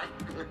good, right?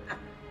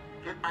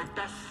 Get my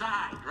best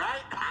side,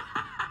 right?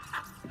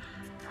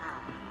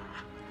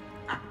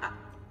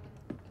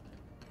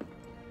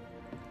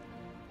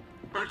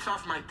 Books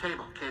off my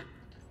table, kid.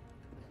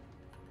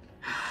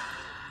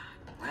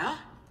 Well,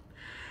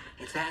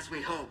 it's as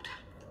we hoped.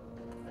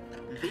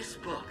 This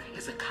book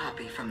is a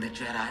copy from the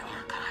Jedi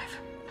Archive.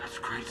 That's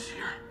great,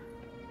 Seer.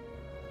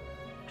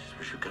 Just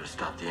wish we could have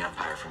stopped the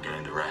Empire from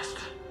getting the rest.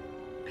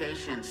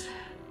 Patience.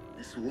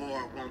 This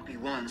war won't be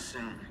won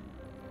soon.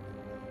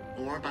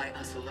 Or by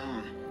us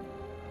alone.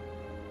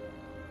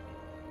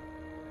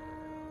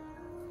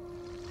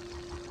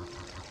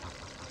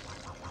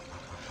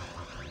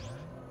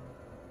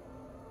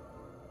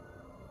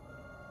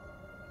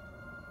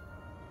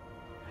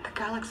 The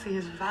galaxy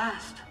is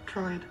vast,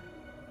 droid.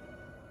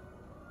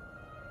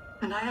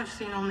 and I have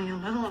seen only a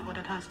little of what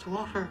it has to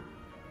offer.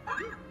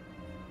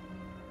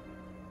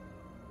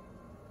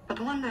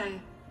 But one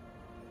day,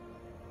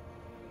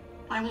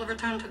 I will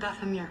return to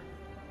Dathomir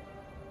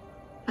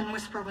and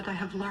whisper what I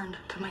have learned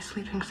to my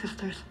sleeping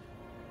sisters.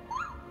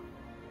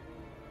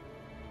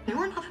 You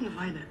are not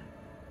invited.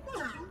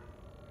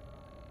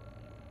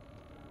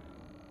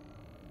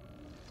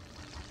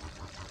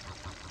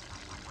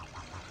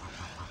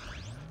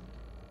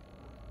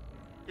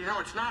 You know,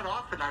 it's not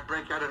often I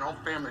break out an old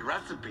family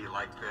recipe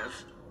like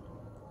this.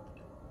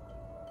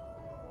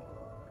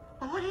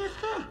 Well, what do you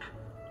think?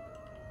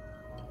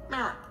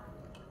 Mara.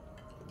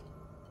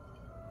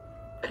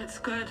 It's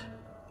good.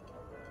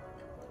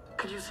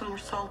 Could use some more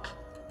salt.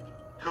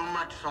 Too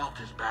much salt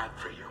is bad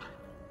for you.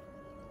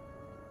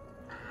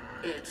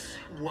 It's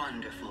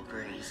wonderful,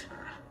 Grease.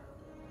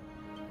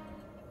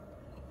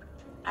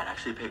 I'd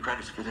actually pay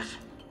credits for this.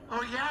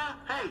 Oh, yeah?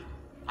 Hey,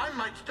 I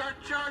might start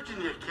charging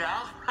you,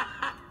 Cal.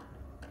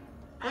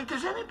 Hey,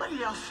 does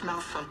anybody else smell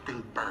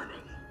something burning?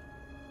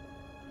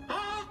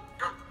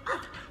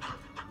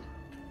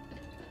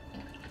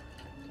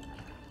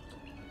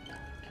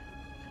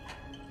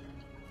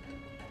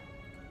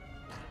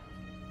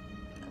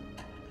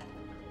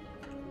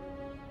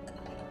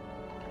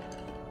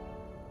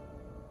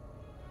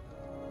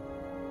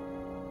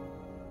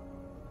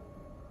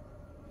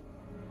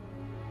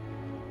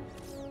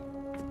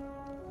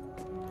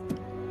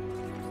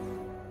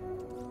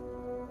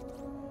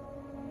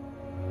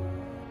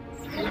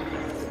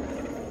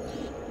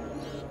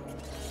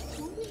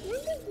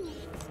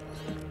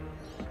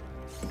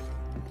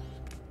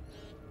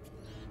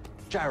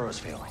 Gyro's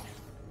failing.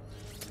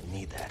 We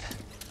need that.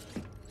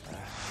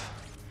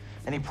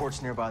 Any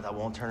ports nearby that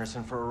won't turn us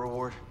in for a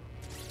reward?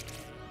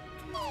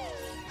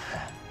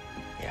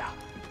 Yeah.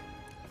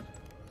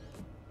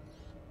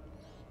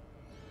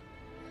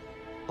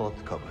 Pull up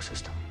the Kobo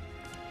system.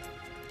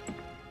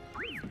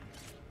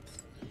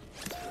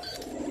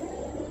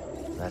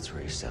 That's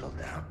where he settled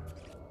down.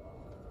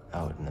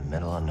 Out in the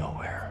middle of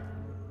nowhere.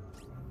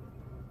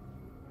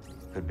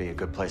 Could be a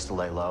good place to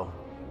lay low.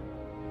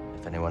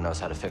 If anyone knows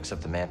how to fix up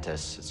the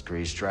Mantis, it's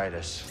Grease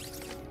Dritus.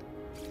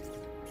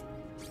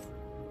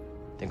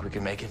 Think we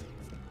can make it?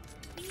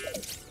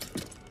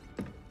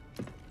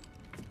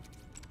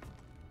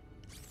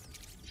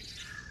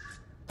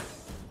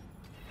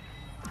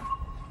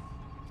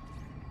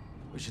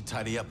 We should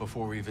tidy up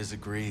before we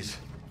visit Grease.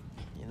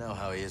 You know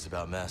how he is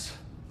about mess.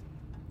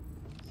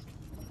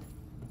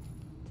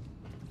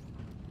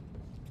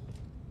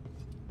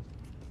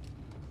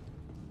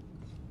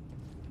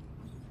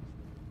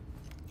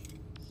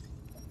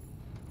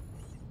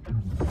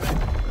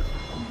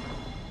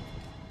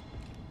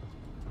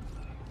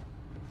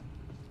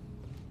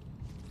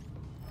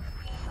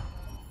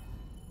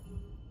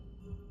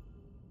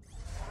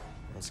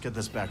 Let's get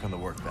this back on the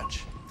workbench.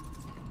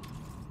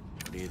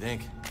 What do you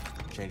think?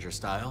 Change your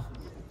style?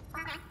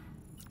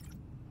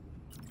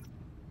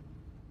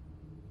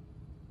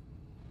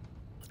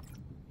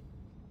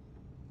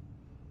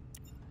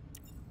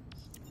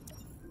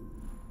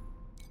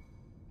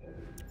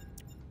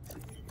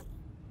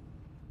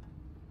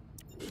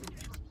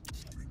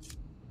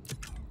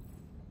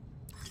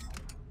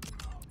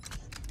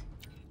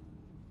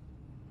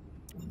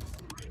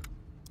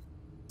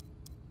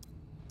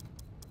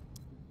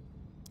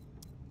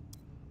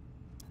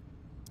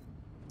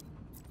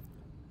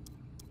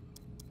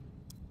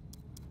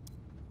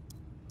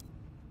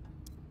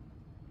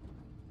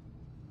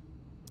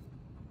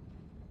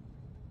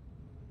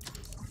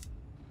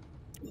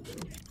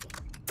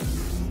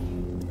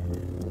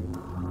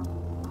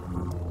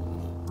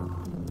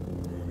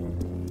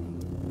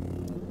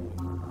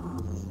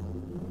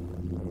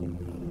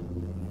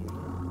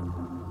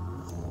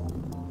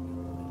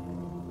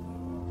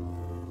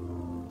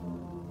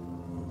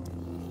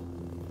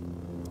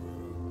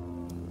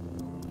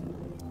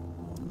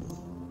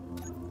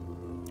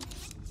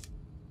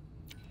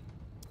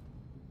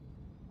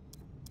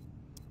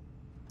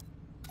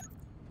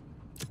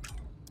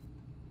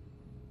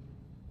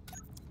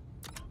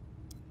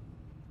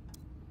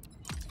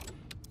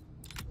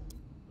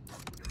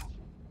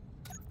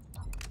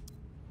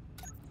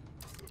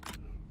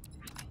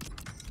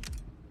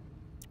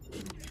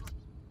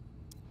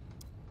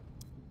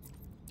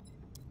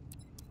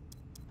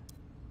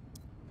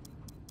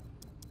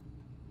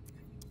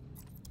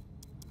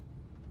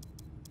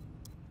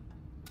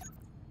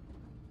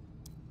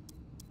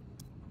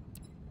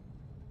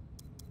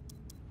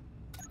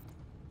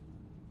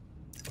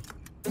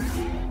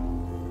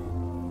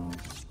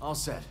 All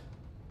set.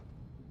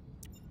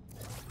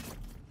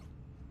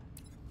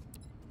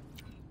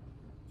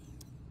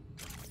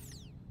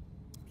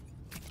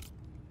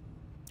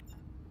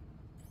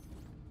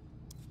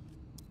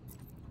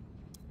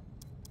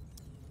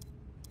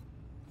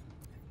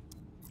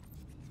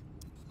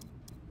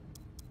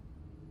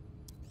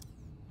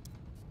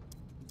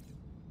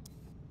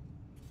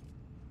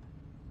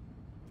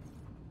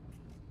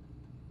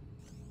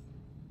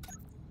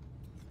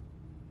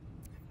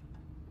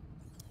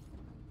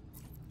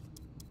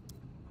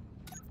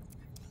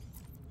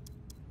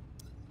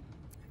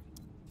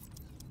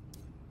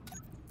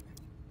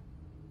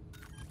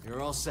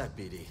 You're all set,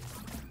 BD.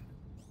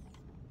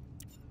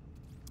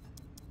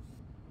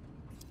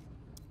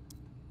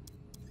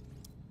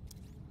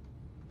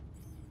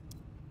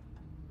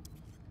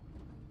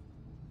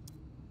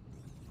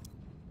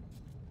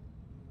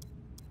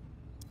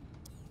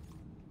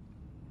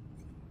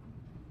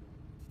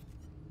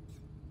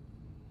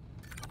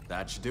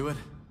 That should do it.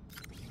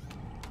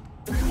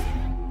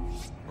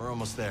 We're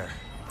almost there.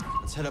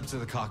 Let's head up to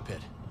the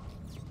cockpit.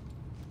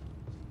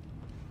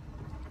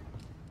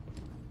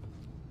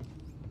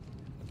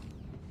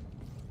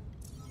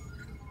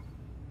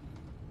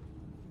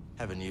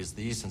 Haven't used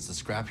these since the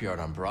scrapyard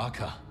on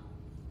Braca.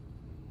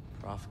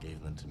 Prof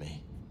gave them to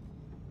me.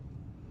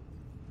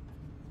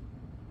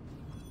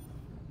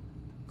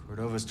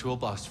 Cordova's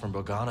toolbox from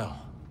Bogano.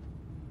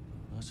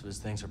 Most of his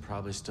things are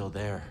probably still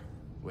there,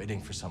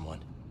 waiting for someone.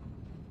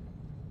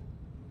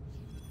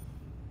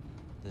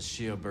 This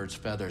Shio bird's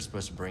feather is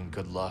supposed to bring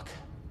good luck.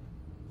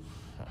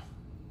 Huh.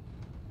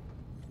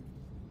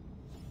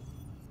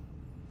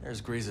 There's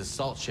Grease's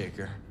salt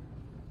shaker.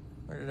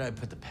 Where did I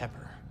put the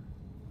pepper?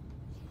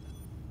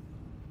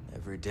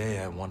 Every day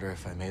I wonder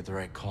if I made the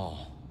right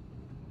call.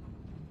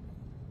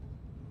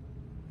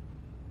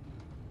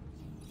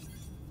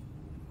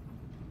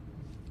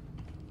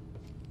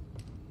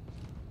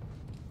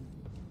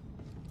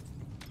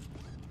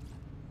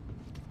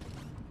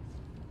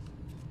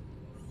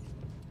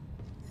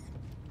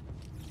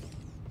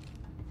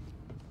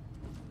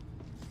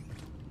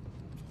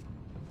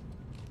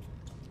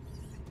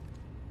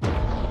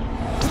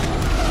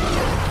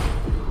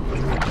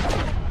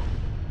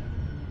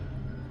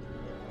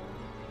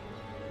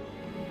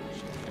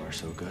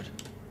 So good.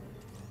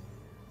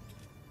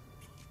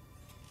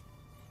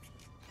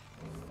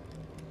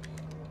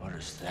 What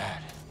is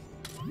that?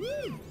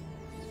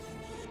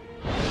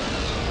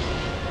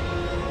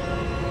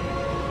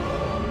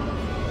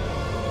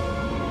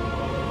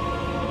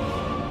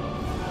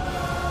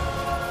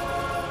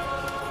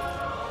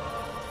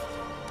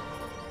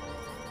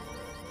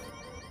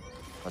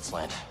 Let's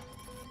land.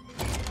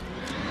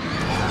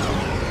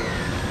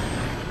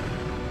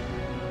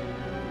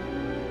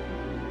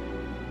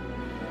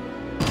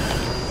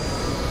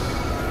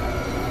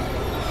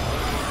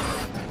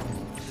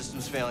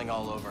 Failing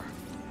all over.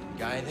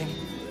 Got anything?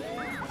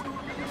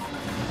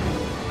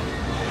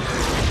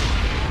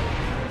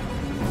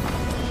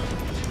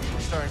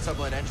 Starting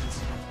sublight engines.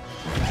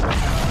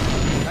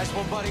 Nice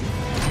one, buddy.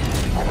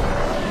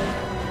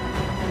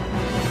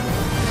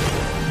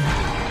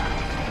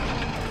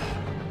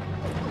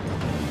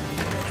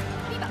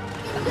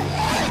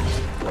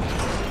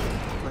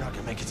 We're not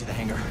gonna make it to the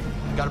hangar.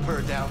 Gotta put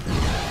her down.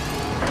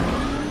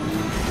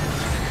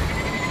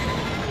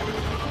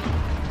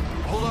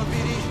 Hold on,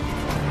 BD.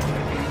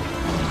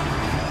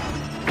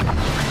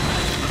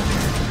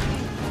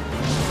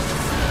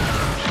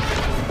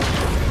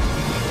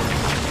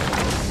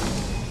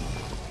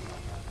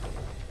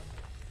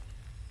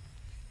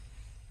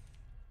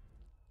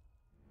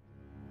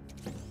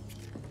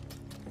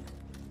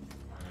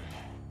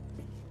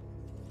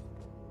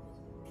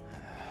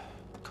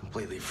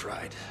 Completely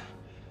fried.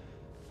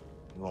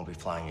 We won't be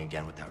flying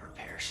again without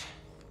repairs.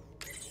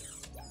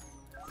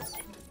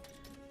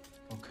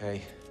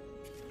 Okay.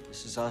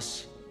 This is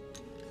us.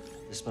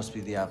 This must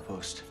be the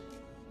outpost.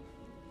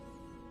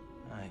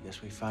 I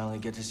guess we finally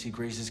get to see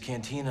Grace's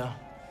cantina.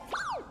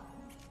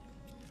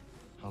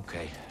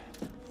 Okay.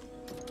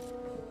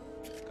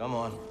 Come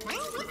on.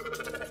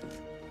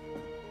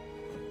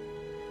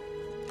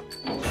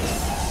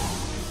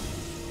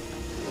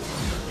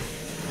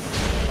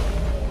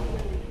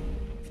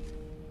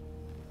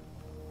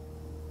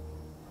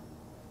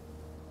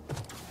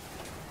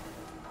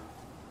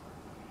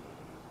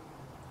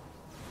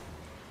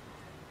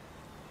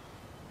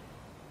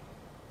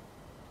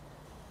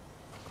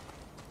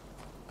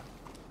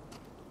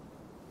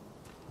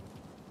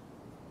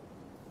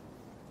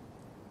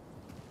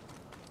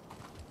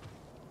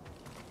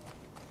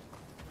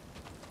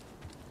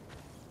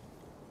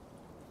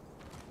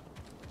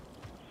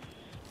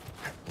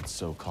 It's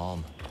so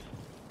calm.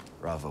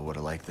 Rava would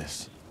have liked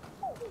this.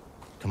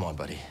 Come on,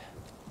 buddy.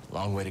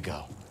 Long way to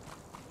go.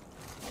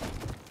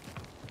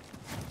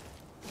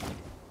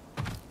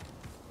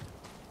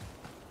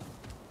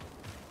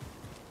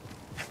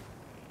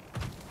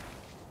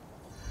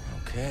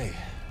 Okay.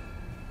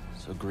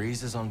 So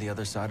Grease is on the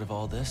other side of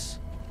all this?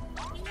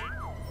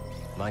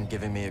 Mind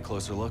giving me a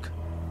closer look?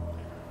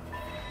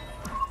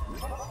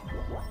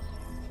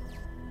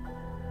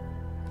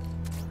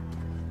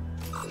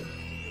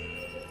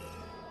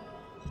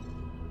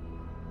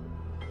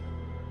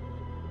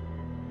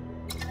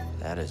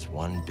 That is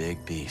one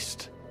big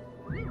beast.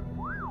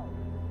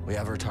 We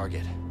have our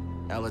target.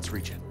 Now let's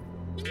reach it.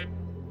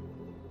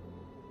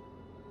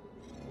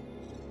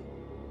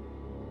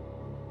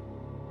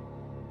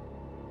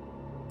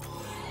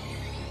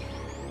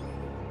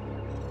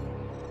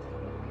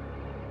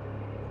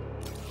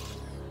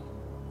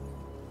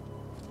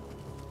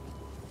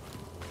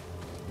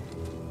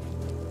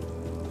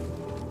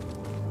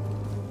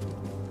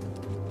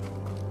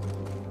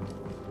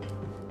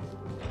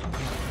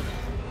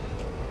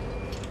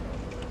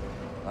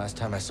 Last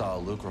time I saw a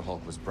Lucre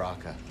Hulk was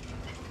Braca.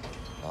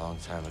 A long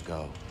time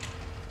ago,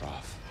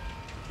 Prof.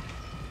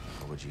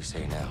 What would you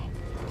say now?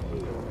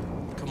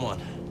 Come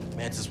on.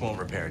 Mantis won't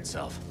repair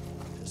itself.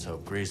 Just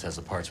hope Grease has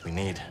the parts we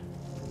need.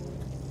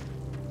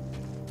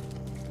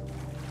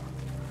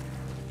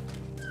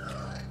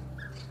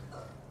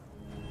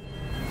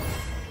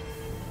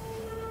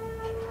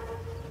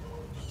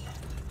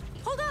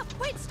 Hold up!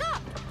 Wait,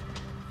 stop!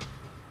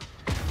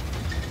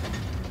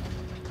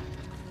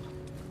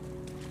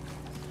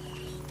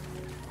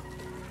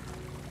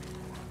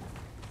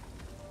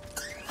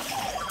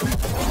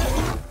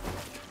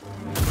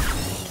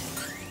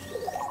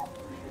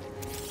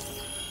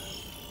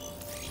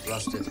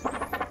 Rusted,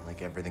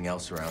 like everything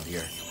else around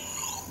here.